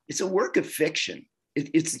it's a work of fiction.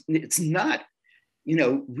 It's not,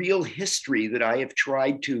 real history that I have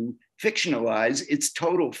tried to fictionalize. It's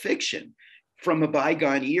total fiction from a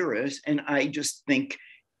bygone era. And I just think,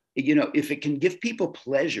 if it can give people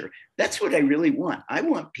pleasure, that's what I really want. I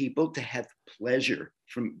want people to have pleasure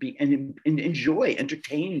from and enjoy,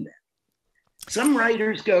 entertain them. Some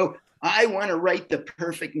writers go, I want to write the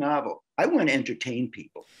perfect novel. I want to entertain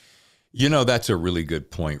people. That's a really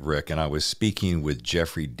good point, Rick. And I was speaking with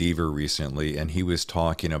Jeffrey Deaver recently, and he was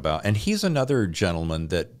talking about, and he's another gentleman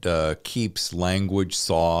that keeps language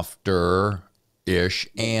softer-ish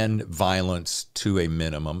and violence to a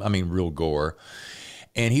minimum. I mean, real gore.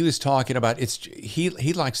 And he was talking about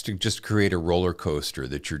he likes to just create a roller coaster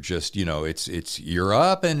that you're just, it's you're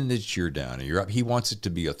up and it's you're down and you're up. He wants it to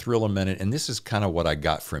be a thrill a minute. And this is kind of what I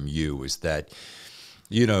got from you, is that,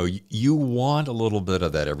 you want a little bit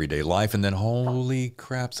of that everyday life, and then holy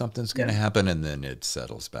crap, something's going to happen, and then it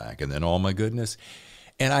settles back, and then, oh my goodness.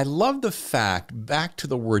 And I love the fact, back to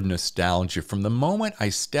the word nostalgia, from the moment I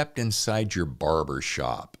stepped inside your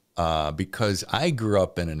barbershop, because I grew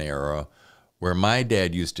up in an era where my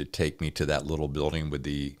dad used to take me to that little building with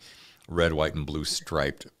the red, white, and blue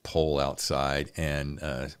striped pole outside, and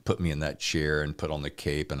put me in that chair and put on the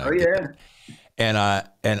cape. And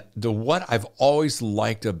what I've always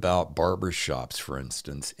liked about barbershops, for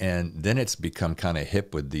instance, and then it's become kind of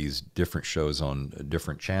hip with these different shows on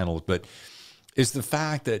different channels, but is the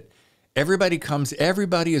fact that everybody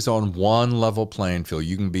is on one level playing field.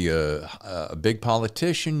 You can be a big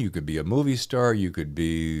politician, you could be a movie star, you could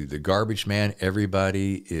be the garbage man.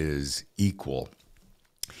 Everybody is equal.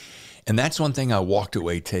 And that's one thing I walked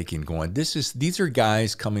away taking, going, these are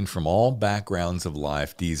guys coming from all backgrounds of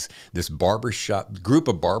life, this group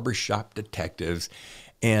of barbershop detectives.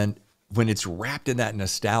 And when it's wrapped in that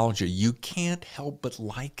nostalgia, you can't help but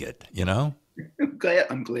like it,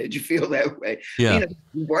 I'm glad you feel that way. Yeah.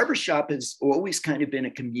 Barbershop has always kind of been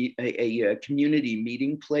a community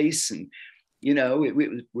meeting place, and it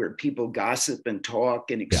was where people gossip and talk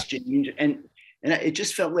and exchange, and it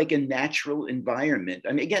just felt like a natural environment.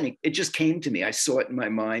 I mean, again, it just came to me. I saw it in my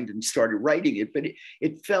mind and started writing it, but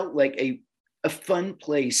it felt like a fun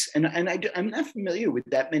place. And I'm not familiar with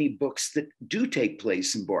that many books that do take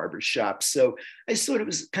place in barbershops, so I thought it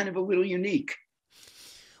was kind of a little unique.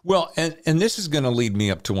 Well, and this is going to lead me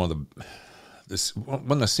up to one of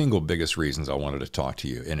the single biggest reasons I wanted to talk to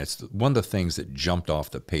you, and it's one of the things that jumped off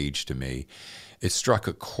the page to me. It struck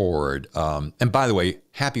a chord. And by the way,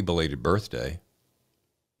 happy belated birthday.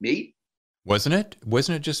 Me? Wasn't it?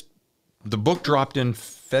 Wasn't it just the book dropped in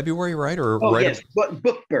February, right? Yes,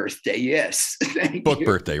 book birthday, yes. Book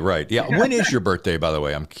birthday, right. Yeah. When is your birthday, by the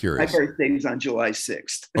way? I'm curious. My birthday is on July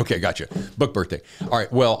 6th. Okay, gotcha. Book birthday. All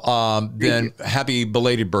right, well, then happy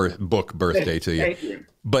belated book birthday to you. Thank you.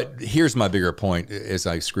 But here's my bigger point as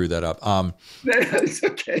I screw that up. It's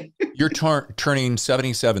okay. You're turning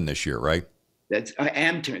 77 this year, right? I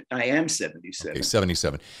am 77. Okay,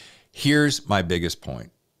 77. Here's my biggest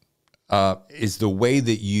point. Is the way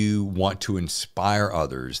that you want to inspire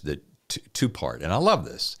others, that two-part. And I love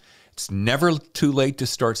this. It's never too late to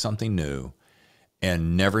start something new,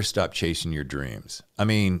 and never stop chasing your dreams. I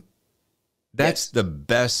mean, that's the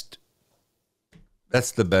best.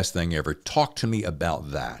 That's the best thing ever. Talk to me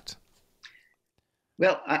about that.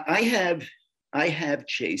 Well, I have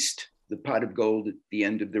chased the pot of gold at the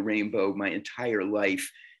end of the rainbow my entire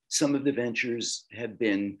life. Some of the ventures have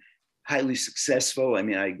been highly successful. I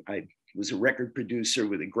mean, I was a record producer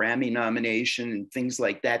with a Grammy nomination and things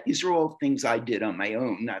like that. These are all things I did on my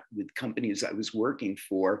own, not with companies I was working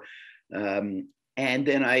for. And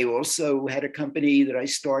then I also had a company that I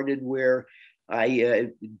started where I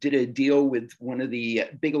did a deal with one of the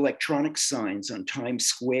big electronic signs on Times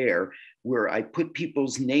Square, where I put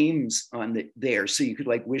people's names on there so you could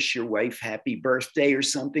like wish your wife happy birthday or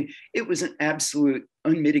something. It was an absolute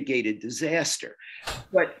unmitigated disaster.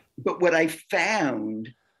 But what I found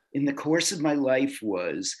in the course of my life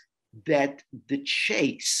was that the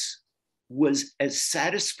chase was as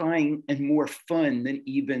satisfying and more fun than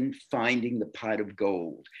even finding the pot of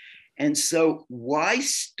gold. And so why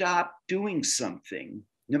stop doing something,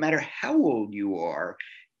 no matter how old you are,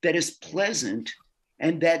 that is pleasant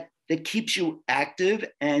and that keeps you active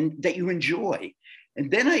and that you enjoy? And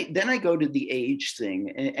then I go to the age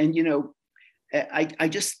thing. And you know, I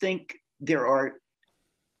just think there are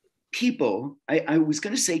people, I was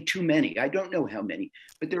going to say too many, I don't know how many,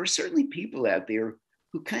 but there are certainly people out there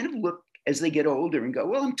who kind of look as they get older and go,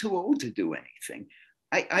 well, I'm too old to do anything.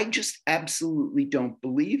 I just absolutely don't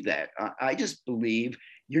believe that. I just believe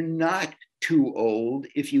you're not too old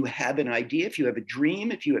if you have an idea, if you have a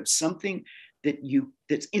dream, if you have something that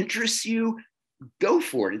interests you, go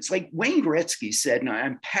for it. It's like Wayne Gretzky said, and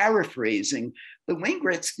I'm paraphrasing, but Wayne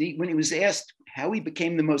Gretzky, when he was asked how he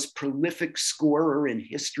became the most prolific scorer in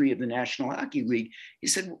history of the National Hockey League, he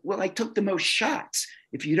said, well, I took the most shots.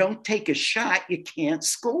 If you don't take a shot, you can't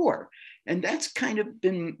score. And that's kind of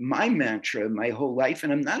been my mantra my whole life.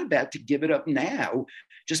 And I'm not about to give it up now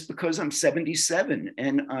just because I'm 77.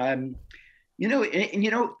 And, you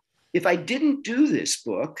know, if I didn't do this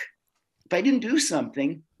book, if I didn't do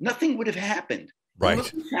something, nothing would have happened. Right.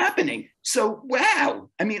 Look what's happening. So, wow.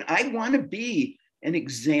 I mean, I want to be an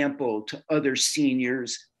example to other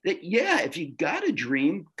seniors that, yeah, if you got a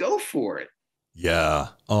dream, go for it. Yeah.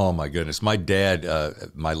 Oh my goodness. My dad,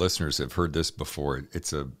 my listeners have heard this before.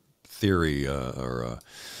 It's a theory or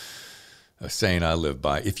a saying I live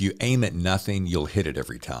by. If you aim at nothing, you'll hit it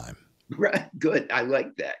every time. Right. Good. I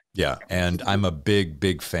like that. Yeah. And I'm a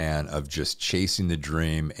big fan of just chasing the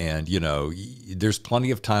dream. And, you know, there's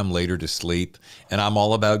plenty of time later to sleep. And I'm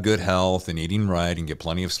all about good health and eating right and get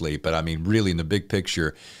plenty of sleep. But I mean, really in the big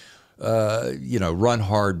picture, you know, run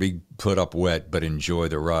hard, be put up wet, but enjoy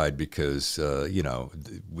the ride because, you know,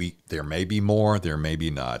 there may be more, there may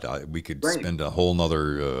be not. We could spend a whole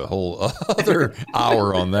other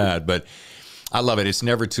hour on that, but I love it. It's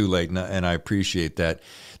never too late, and I appreciate that.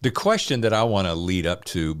 The question that I want to lead up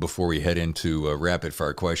to before we head into rapid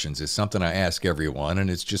fire questions is something I ask everyone, and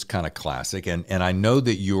it's just kind of classic. And I know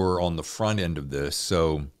that you're on the front end of this,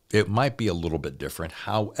 so it might be a little bit different.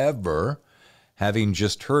 However, having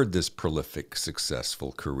just heard this prolific,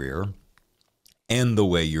 successful career and the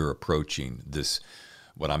way you're approaching this,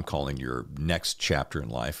 what I'm calling your next chapter in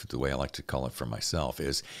life, the way I like to call it for myself,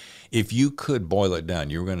 is if you could boil it down,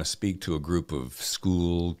 you were going to speak to a group of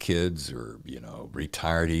school kids or, you know,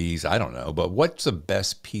 retirees, I don't know, but what's the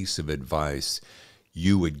best piece of advice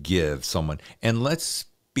you would give someone? And let's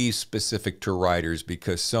be specific to writers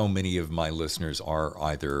because so many of my listeners are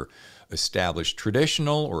either established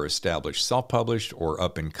traditional or established self-published or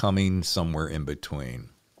up and coming, somewhere in between.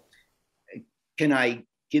 Can I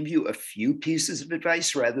give you a few pieces of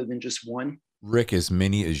advice rather than just one? Rick, as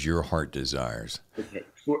many as your heart desires. Okay.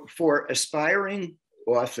 For aspiring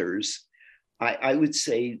authors, I would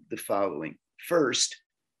say the following. First,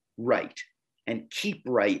 write and keep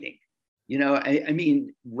writing. You know, I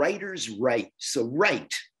mean, writers write. So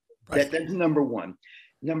write. That's number one.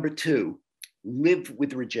 Number two, live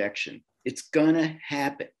with rejection. It's gonna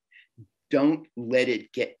happen. Don't let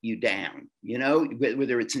it get you down. You know,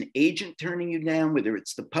 whether it's an agent turning you down, whether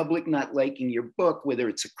it's the public not liking your book, whether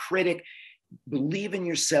it's a critic, believe in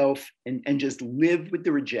yourself and just live with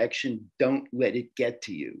the rejection. Don't let it get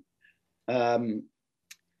to you.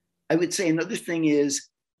 I would say another thing is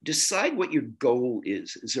decide what your goal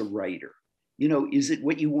is as a writer. You know, is it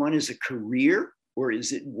what you want as a career, or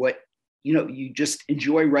is it what, you know, you just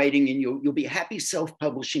enjoy writing and you'll be happy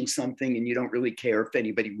self-publishing something and you don't really care if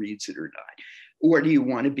anybody reads it or not? Or do you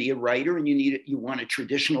want to be a writer and you want a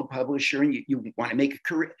traditional publisher and you want to make a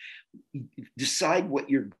career? Decide what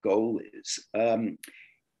your goal is.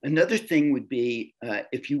 Another thing would be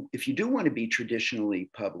if you do want to be traditionally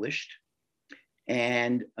published,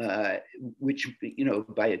 and which, you know,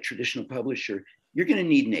 by a traditional publisher, you're going to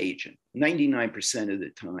need an agent 99% of the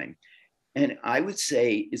time. And I would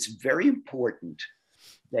say it's very important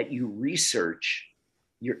that you research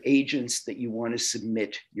your agents that you want to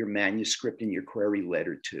submit your manuscript and your query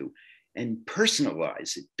letter to, and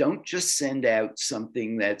personalize it. Don't just send out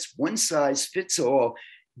something that's one size fits all.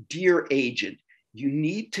 Dear agent, you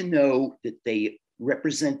need to know that they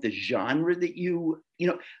represent the genre that you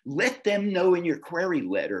know, let them know in your query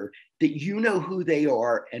letter that you know who they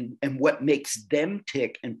are and what makes them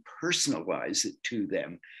tick, and personalize it to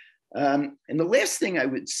them. And the last thing I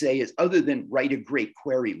would say is, other than write a great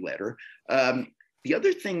query letter, the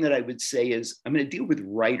other thing that I would say is, I'm going to deal with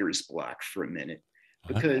writer's block for a minute,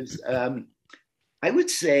 because I would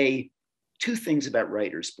say two things about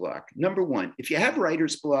writer's block. Number one, if you have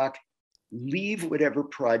writer's block, leave whatever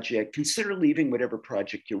project, consider leaving whatever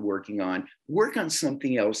project you're working on, work on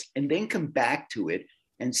something else, and then come back to it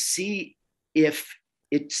and see if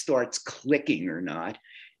it starts clicking or not.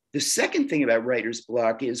 The second thing about writer's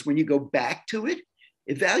block is when you go back to it,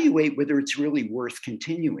 evaluate whether it's really worth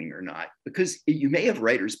continuing or not, because you may have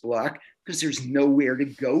writer's block because there's nowhere to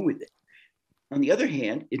go with it. On the other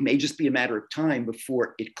hand, it may just be a matter of time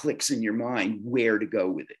before it clicks in your mind where to go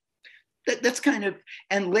with it. That's kind of,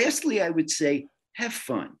 and lastly, I would say, have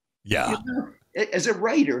fun. Yeah. As a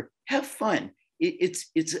writer, have fun.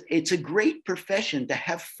 It's a great profession to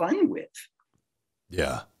have fun with.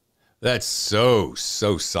 Yeah. That's so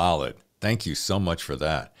solid. Thank you so much for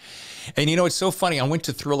that. And you know, it's so funny. I went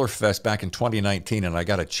to Thriller Fest back in 2019 and I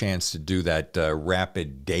got a chance to do that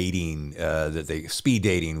rapid dating, speed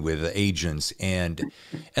dating with agents. And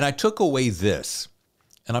I took away this.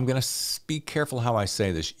 And I'm going to be careful how I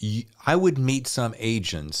say this. I would meet some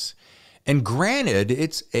agents, and granted,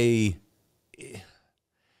 it's a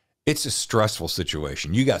stressful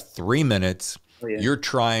situation. You got 3 minutes. Oh, yeah. You're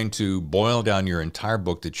trying to boil down your entire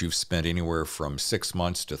book that you've spent anywhere from 6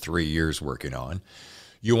 months to 3 years working on.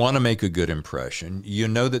 You want to make a good impression. You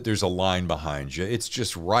know that there's a line behind you. It's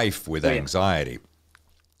just rife with anxiety.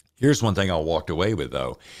 Here's one thing I walked away with,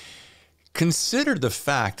 though. Consider the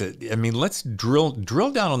fact that, I mean, let's drill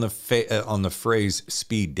down on the phrase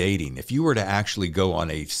speed dating. If you were to actually go on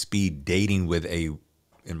a speed dating with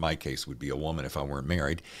in my case would be a woman if I weren't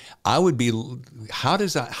married, I would be, how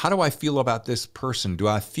do I feel about this person? Do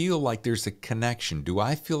I feel like there's a connection? Do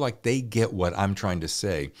I feel like they get what I'm trying to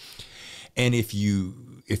say? And if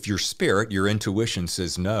your spirit, your intuition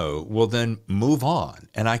says no, well then move on.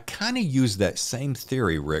 And I kind of use that same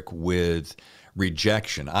theory, Rick, with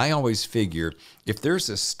rejection. I always figure if there's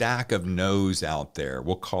a stack of no's out there,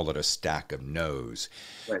 we'll call it a stack of no's,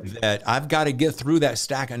 right, that I've got to get through that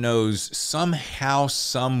stack of no's somehow,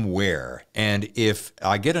 somewhere. And if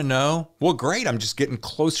I get a no, well, great. I'm just getting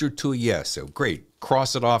closer to a yes. So great.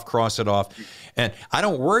 Cross it off, cross it off. And I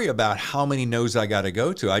don't worry about how many no's I got to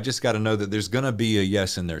go to. I just got to know that there's going to be a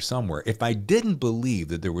yes in there somewhere. If I didn't believe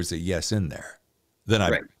that there was a yes in there, then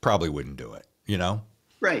I probably wouldn't do it, you know?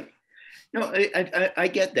 Right. No, I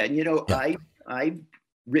get that. You know, yeah. I've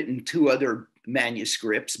written 2 other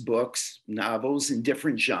manuscripts, books, novels in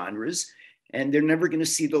different genres, and they're never going to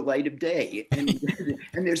see the light of day. And,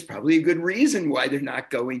 and there's probably a good reason why they're not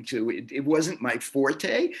going to. It wasn't my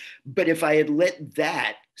forte, but if I had let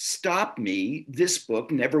that stop me, this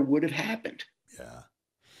book never would have happened. Yeah.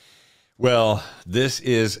 Well, this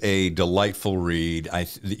is a delightful read. I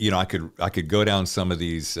could go down some of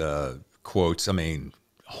these quotes. I mean,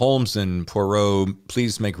 Holmes and Poirot,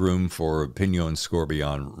 please make room for Pignon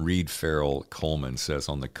Scorbion, Reed Farrell Coleman says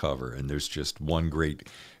on the cover. And there's just one great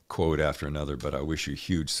quote after another, but I wish you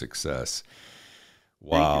huge success.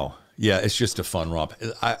 Wow. Yeah, it's just a fun romp.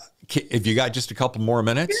 If you got just a couple more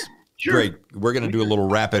minutes, yeah, sure. Great. We're going to do a little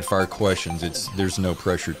rapid fire questions. There's no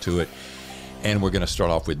pressure to it. And we're going to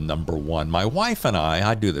start off with number 1. My wife and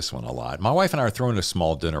I do this one a lot. My wife and I are throwing a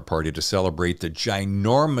small dinner party to celebrate the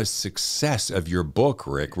ginormous success of your book,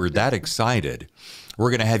 Rick. We're that excited.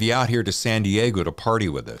 We're going to have you out here to San Diego to party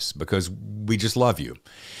with us because we just love you.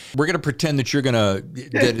 We're going to pretend that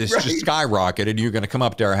that it's just skyrocketed and you're going to come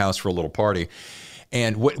up to our house for a little party.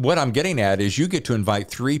 And what I'm getting at is you get to invite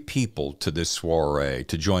 3 people to this soiree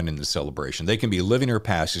to join in the celebration. They can be living or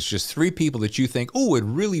past. It's just 3 people that you think, oh, would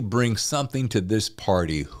really bring something to this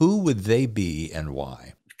party. Who would they be and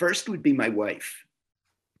why? First would be my wife.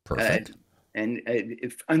 Perfect.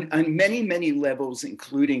 If on many, many levels,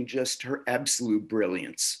 including just her absolute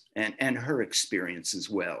brilliance and her experience as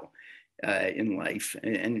well in life,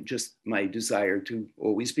 and just my desire to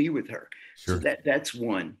always be with her. Sure. So that's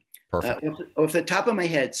one. Perfect. Off the top of my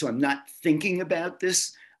head, so I'm not thinking about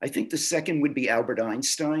this, I think the second would be Albert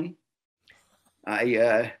Einstein.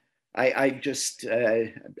 I just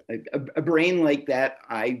a brain like that.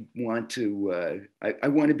 I want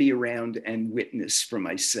to be around and witness for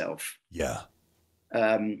myself. Yeah.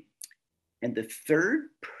 And the third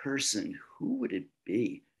person, who would it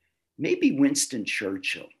be? Maybe Winston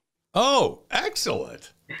Churchill. Oh,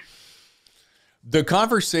 excellent. The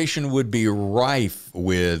conversation would be rife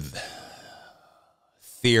with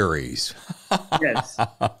theories. Yes,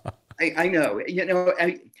 I know. You know,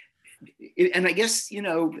 and I guess, you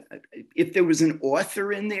know, if there was an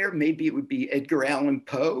author in there, maybe it would be Edgar Allan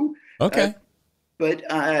Poe. Okay.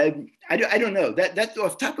 But I don't know. That's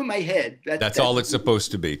off the top of my head. That's all it's supposed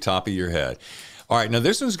to be, top of your head. All right, now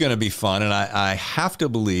this one's going to be fun, and I have to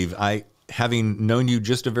believe having known you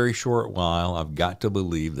just a very short while, I've got to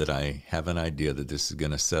believe that I have an idea that this is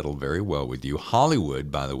going to settle very well with you. Hollywood,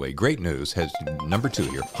 by the way, great news, has number 2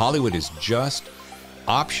 here. Hollywood has just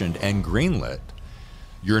optioned and greenlit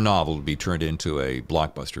your novel to be turned into a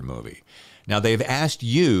blockbuster movie. Now, they've asked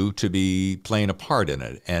you to be playing a part in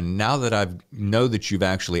it. And now that I know that you've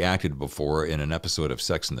actually acted before in an episode of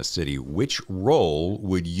Sex and the City, which role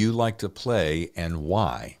would you like to play and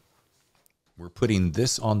why? We're putting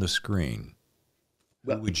this on the screen.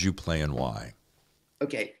 Who would you play and why?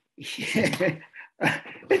 Okay.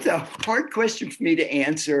 It's a hard question for me to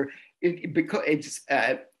answer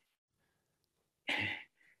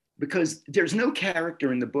because there's no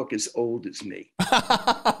character in the book as old as me.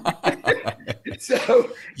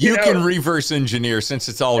 So you can reverse engineer, since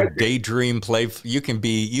it's all daydream play. You can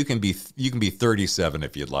be 37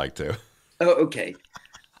 if you'd like to. Oh, okay.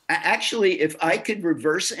 Actually, if I could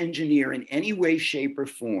reverse engineer in any way, shape, or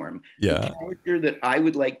form, the character that I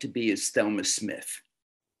would like to be is Thelma Smith.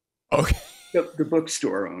 Okay. The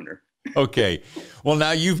bookstore owner. Okay. Well,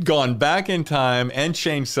 now you've gone back in time and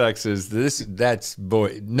changed sexes.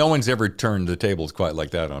 No one's ever turned the tables quite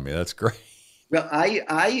like that on me. That's great. Well,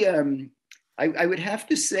 I would have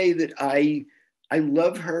to say that I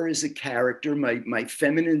love her as a character. My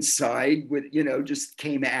feminine side just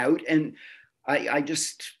came out, and I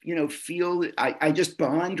just feel I just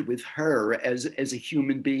bond with her as a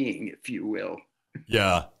human being, if you will.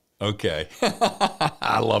 Yeah. Okay.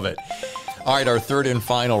 I love it. All right, our third and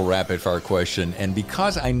final rapid fire question. And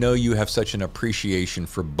because I know you have such an appreciation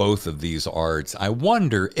for both of these arts, I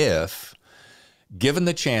wonder if, given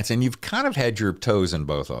the chance, and you've kind of had your toes in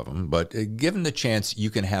both of them, but given the chance, you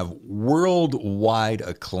can have worldwide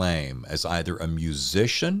acclaim as either a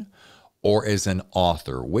musician or as an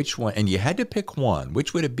author. Which one? And you had to pick one.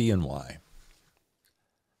 Which would it be and why?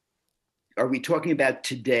 Are we talking about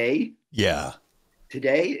today? Yeah.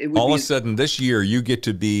 Today, it would all of a sudden this year you get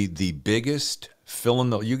to be the biggest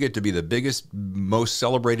you get to be the biggest, most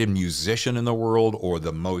celebrated musician in the world, or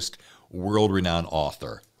the most world-renowned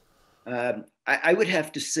author. I would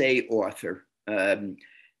have to say author, and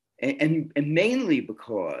mainly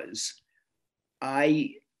because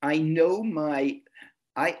I know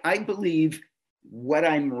I believe what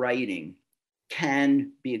I'm writing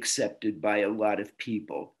can be accepted by a lot of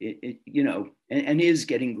people, and is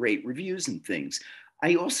getting great reviews and things.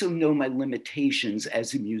 I also know my limitations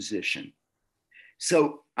as a musician.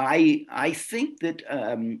 So I think that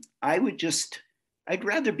I'd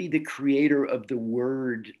rather be the creator of the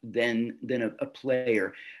word than a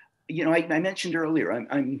player. I mentioned earlier,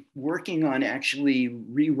 I'm working on actually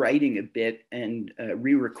rewriting a bit and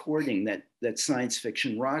re-recording that science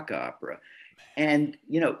fiction rock opera. And,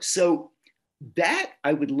 so that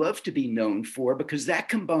I would love to be known for, because that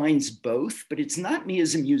combines both, but it's not me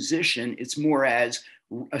as a musician. It's more as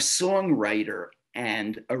a songwriter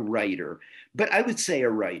and a writer, but I would say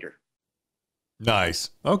a writer.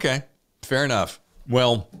 Nice. Okay. Fair enough.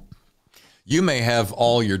 Well, you may have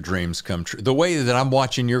all your dreams come true. The way that I'm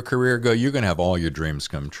watching your career go, you're going to have all your dreams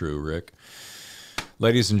come true, Rick.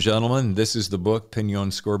 Ladies and gentlemen, this is the book, Pignon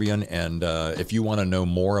Scorbion, and if you want to know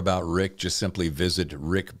more about Rick, just simply visit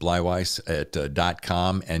rickbleiweiss at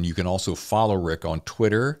 .com, and you can also follow Rick on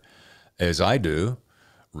Twitter, as I do,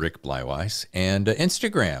 Rick Bleiweiss, and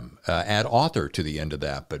Instagram, add author to the end of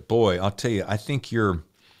that. But boy, I'll tell you, I think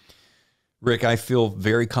Rick, I feel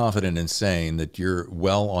very confident in saying that you're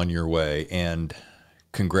well on your way, and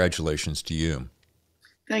congratulations to you.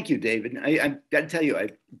 Thank you, David. I got to tell you, I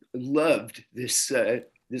loved this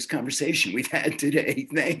conversation we've had today.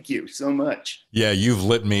 Thank you so much. Yeah, you've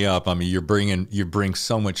lit me up. I mean, you bring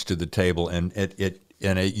so much to the table, and at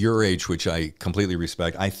your age, which I completely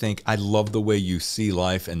respect, I love the way you see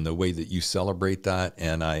life and the way that you celebrate that,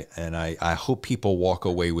 and I hope people walk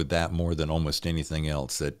away with that more than almost anything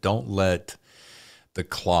else. That don't let the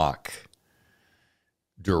clock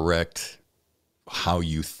direct how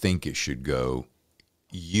you think it should go.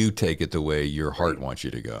 You take it the way your heart wants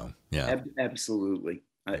you to go. Yeah, absolutely.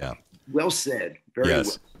 Yeah. Well said. Very well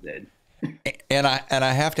said. And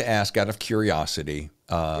I have to ask, out of curiosity,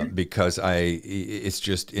 because it's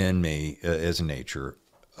just in me as nature,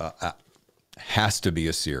 has to be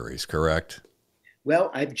a series, correct?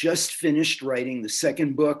 Well, I've just finished writing the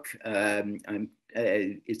second book.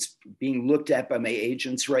 It's being looked at by my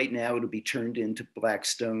agents right now. It'll be turned into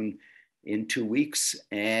Blackstone in 2 weeks,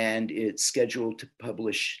 and it's scheduled to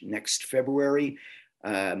publish next February.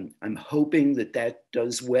 I'm hoping that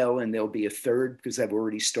does well, and there'll be a third, because I've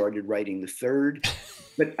already started writing the third,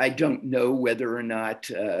 but I don't know whether or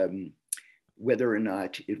not it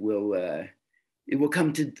will it will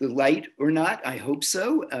come to the light or not. I hope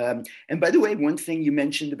so. And by the way, one thing you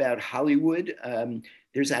mentioned about Hollywood,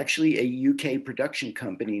 there's actually a UK production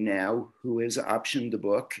company now who has optioned the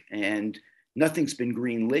book, and nothing's been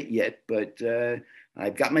greenlit yet, but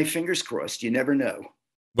I've got my fingers crossed. You never know.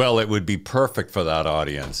 Well, it would be perfect for that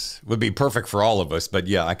audience. It would be perfect for all of us. But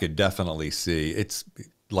yeah, I could definitely see it's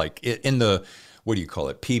like in the, what do you call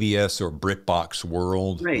it, PBS or BritBox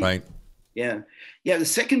world, right? Yeah. Yeah. The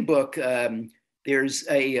second book, there's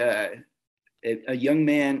a young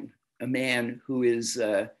man, a man who is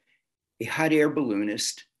a hot air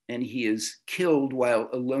balloonist, and he is killed while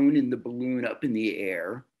alone in the balloon up in the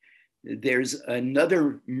air. There's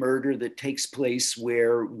another murder that takes place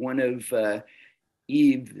where one of the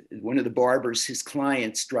barbers, his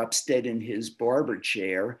clients, drops dead in his barber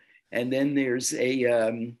chair. And then there's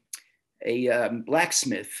a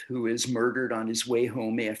blacksmith who is murdered on his way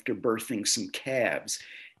home after birthing some calves.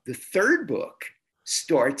 The third book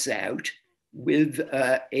starts out with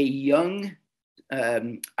a young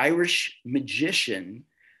Irish magician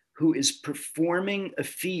who is performing a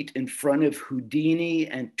feat in front of Houdini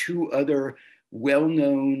and two other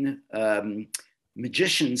well-known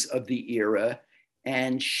magicians of the era.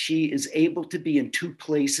 And she is able to be in two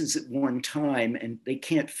places at one time, and they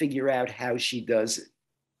can't figure out how she does it.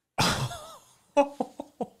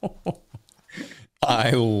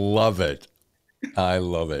 I love it. I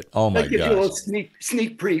love it. Oh my gosh. Give you a little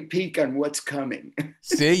sneak peek on what's coming.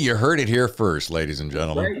 See, you heard it here first, ladies and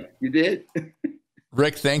gentlemen. Right, you did.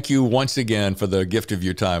 Rick, thank you once again for the gift of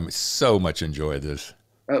your time. So much enjoyed this.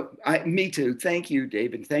 Oh, me too. Thank you,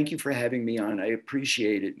 David. Thank you for having me on. I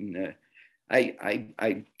appreciate it. And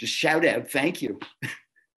I just shout out, thank you.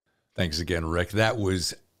 Thanks again, Rick. That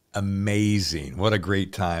was amazing. What a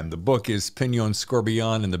great time. The book is Pignon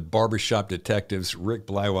Scorbion and the Barbershop Detectives. Rick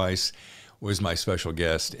Bleiweiss was my special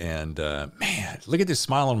guest. And man, look at this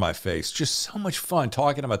smile on my face. Just so much fun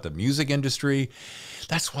talking about the music industry.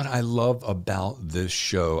 That's what I love about this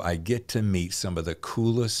show. I get to meet some of the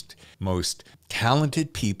coolest, most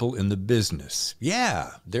talented people in the business.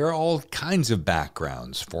 Yeah, there are all kinds of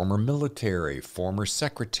backgrounds. Former military, former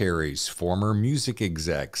secretaries, former music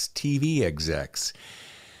execs, TV execs.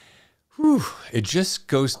 Whew, it just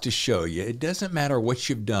goes to show you, it doesn't matter what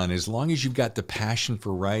you've done. As long as you've got the passion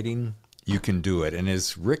for writing, you can do it. And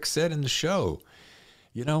as Rick said in the show,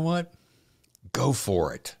 you know what? Go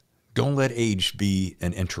for it. Don't let age be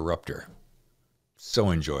an interrupter. So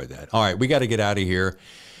enjoy that. All right, we got to get out of here.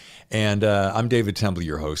 And I'm David Temple,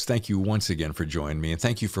 your host. Thank you once again for joining me. And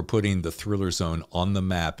thank you for putting the Thriller Zone on the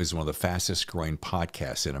map as one of the fastest growing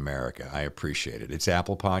podcasts in America. I appreciate it. It's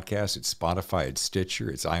Apple Podcasts, it's Spotify, it's Stitcher,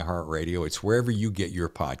 it's iHeartRadio. It's wherever you get your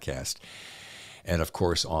podcast. And of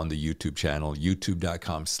course, on the YouTube channel,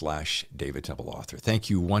 youtube.com/David Temple Author. Thank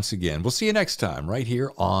you once again. We'll see you next time right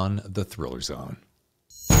here on the Thriller Zone.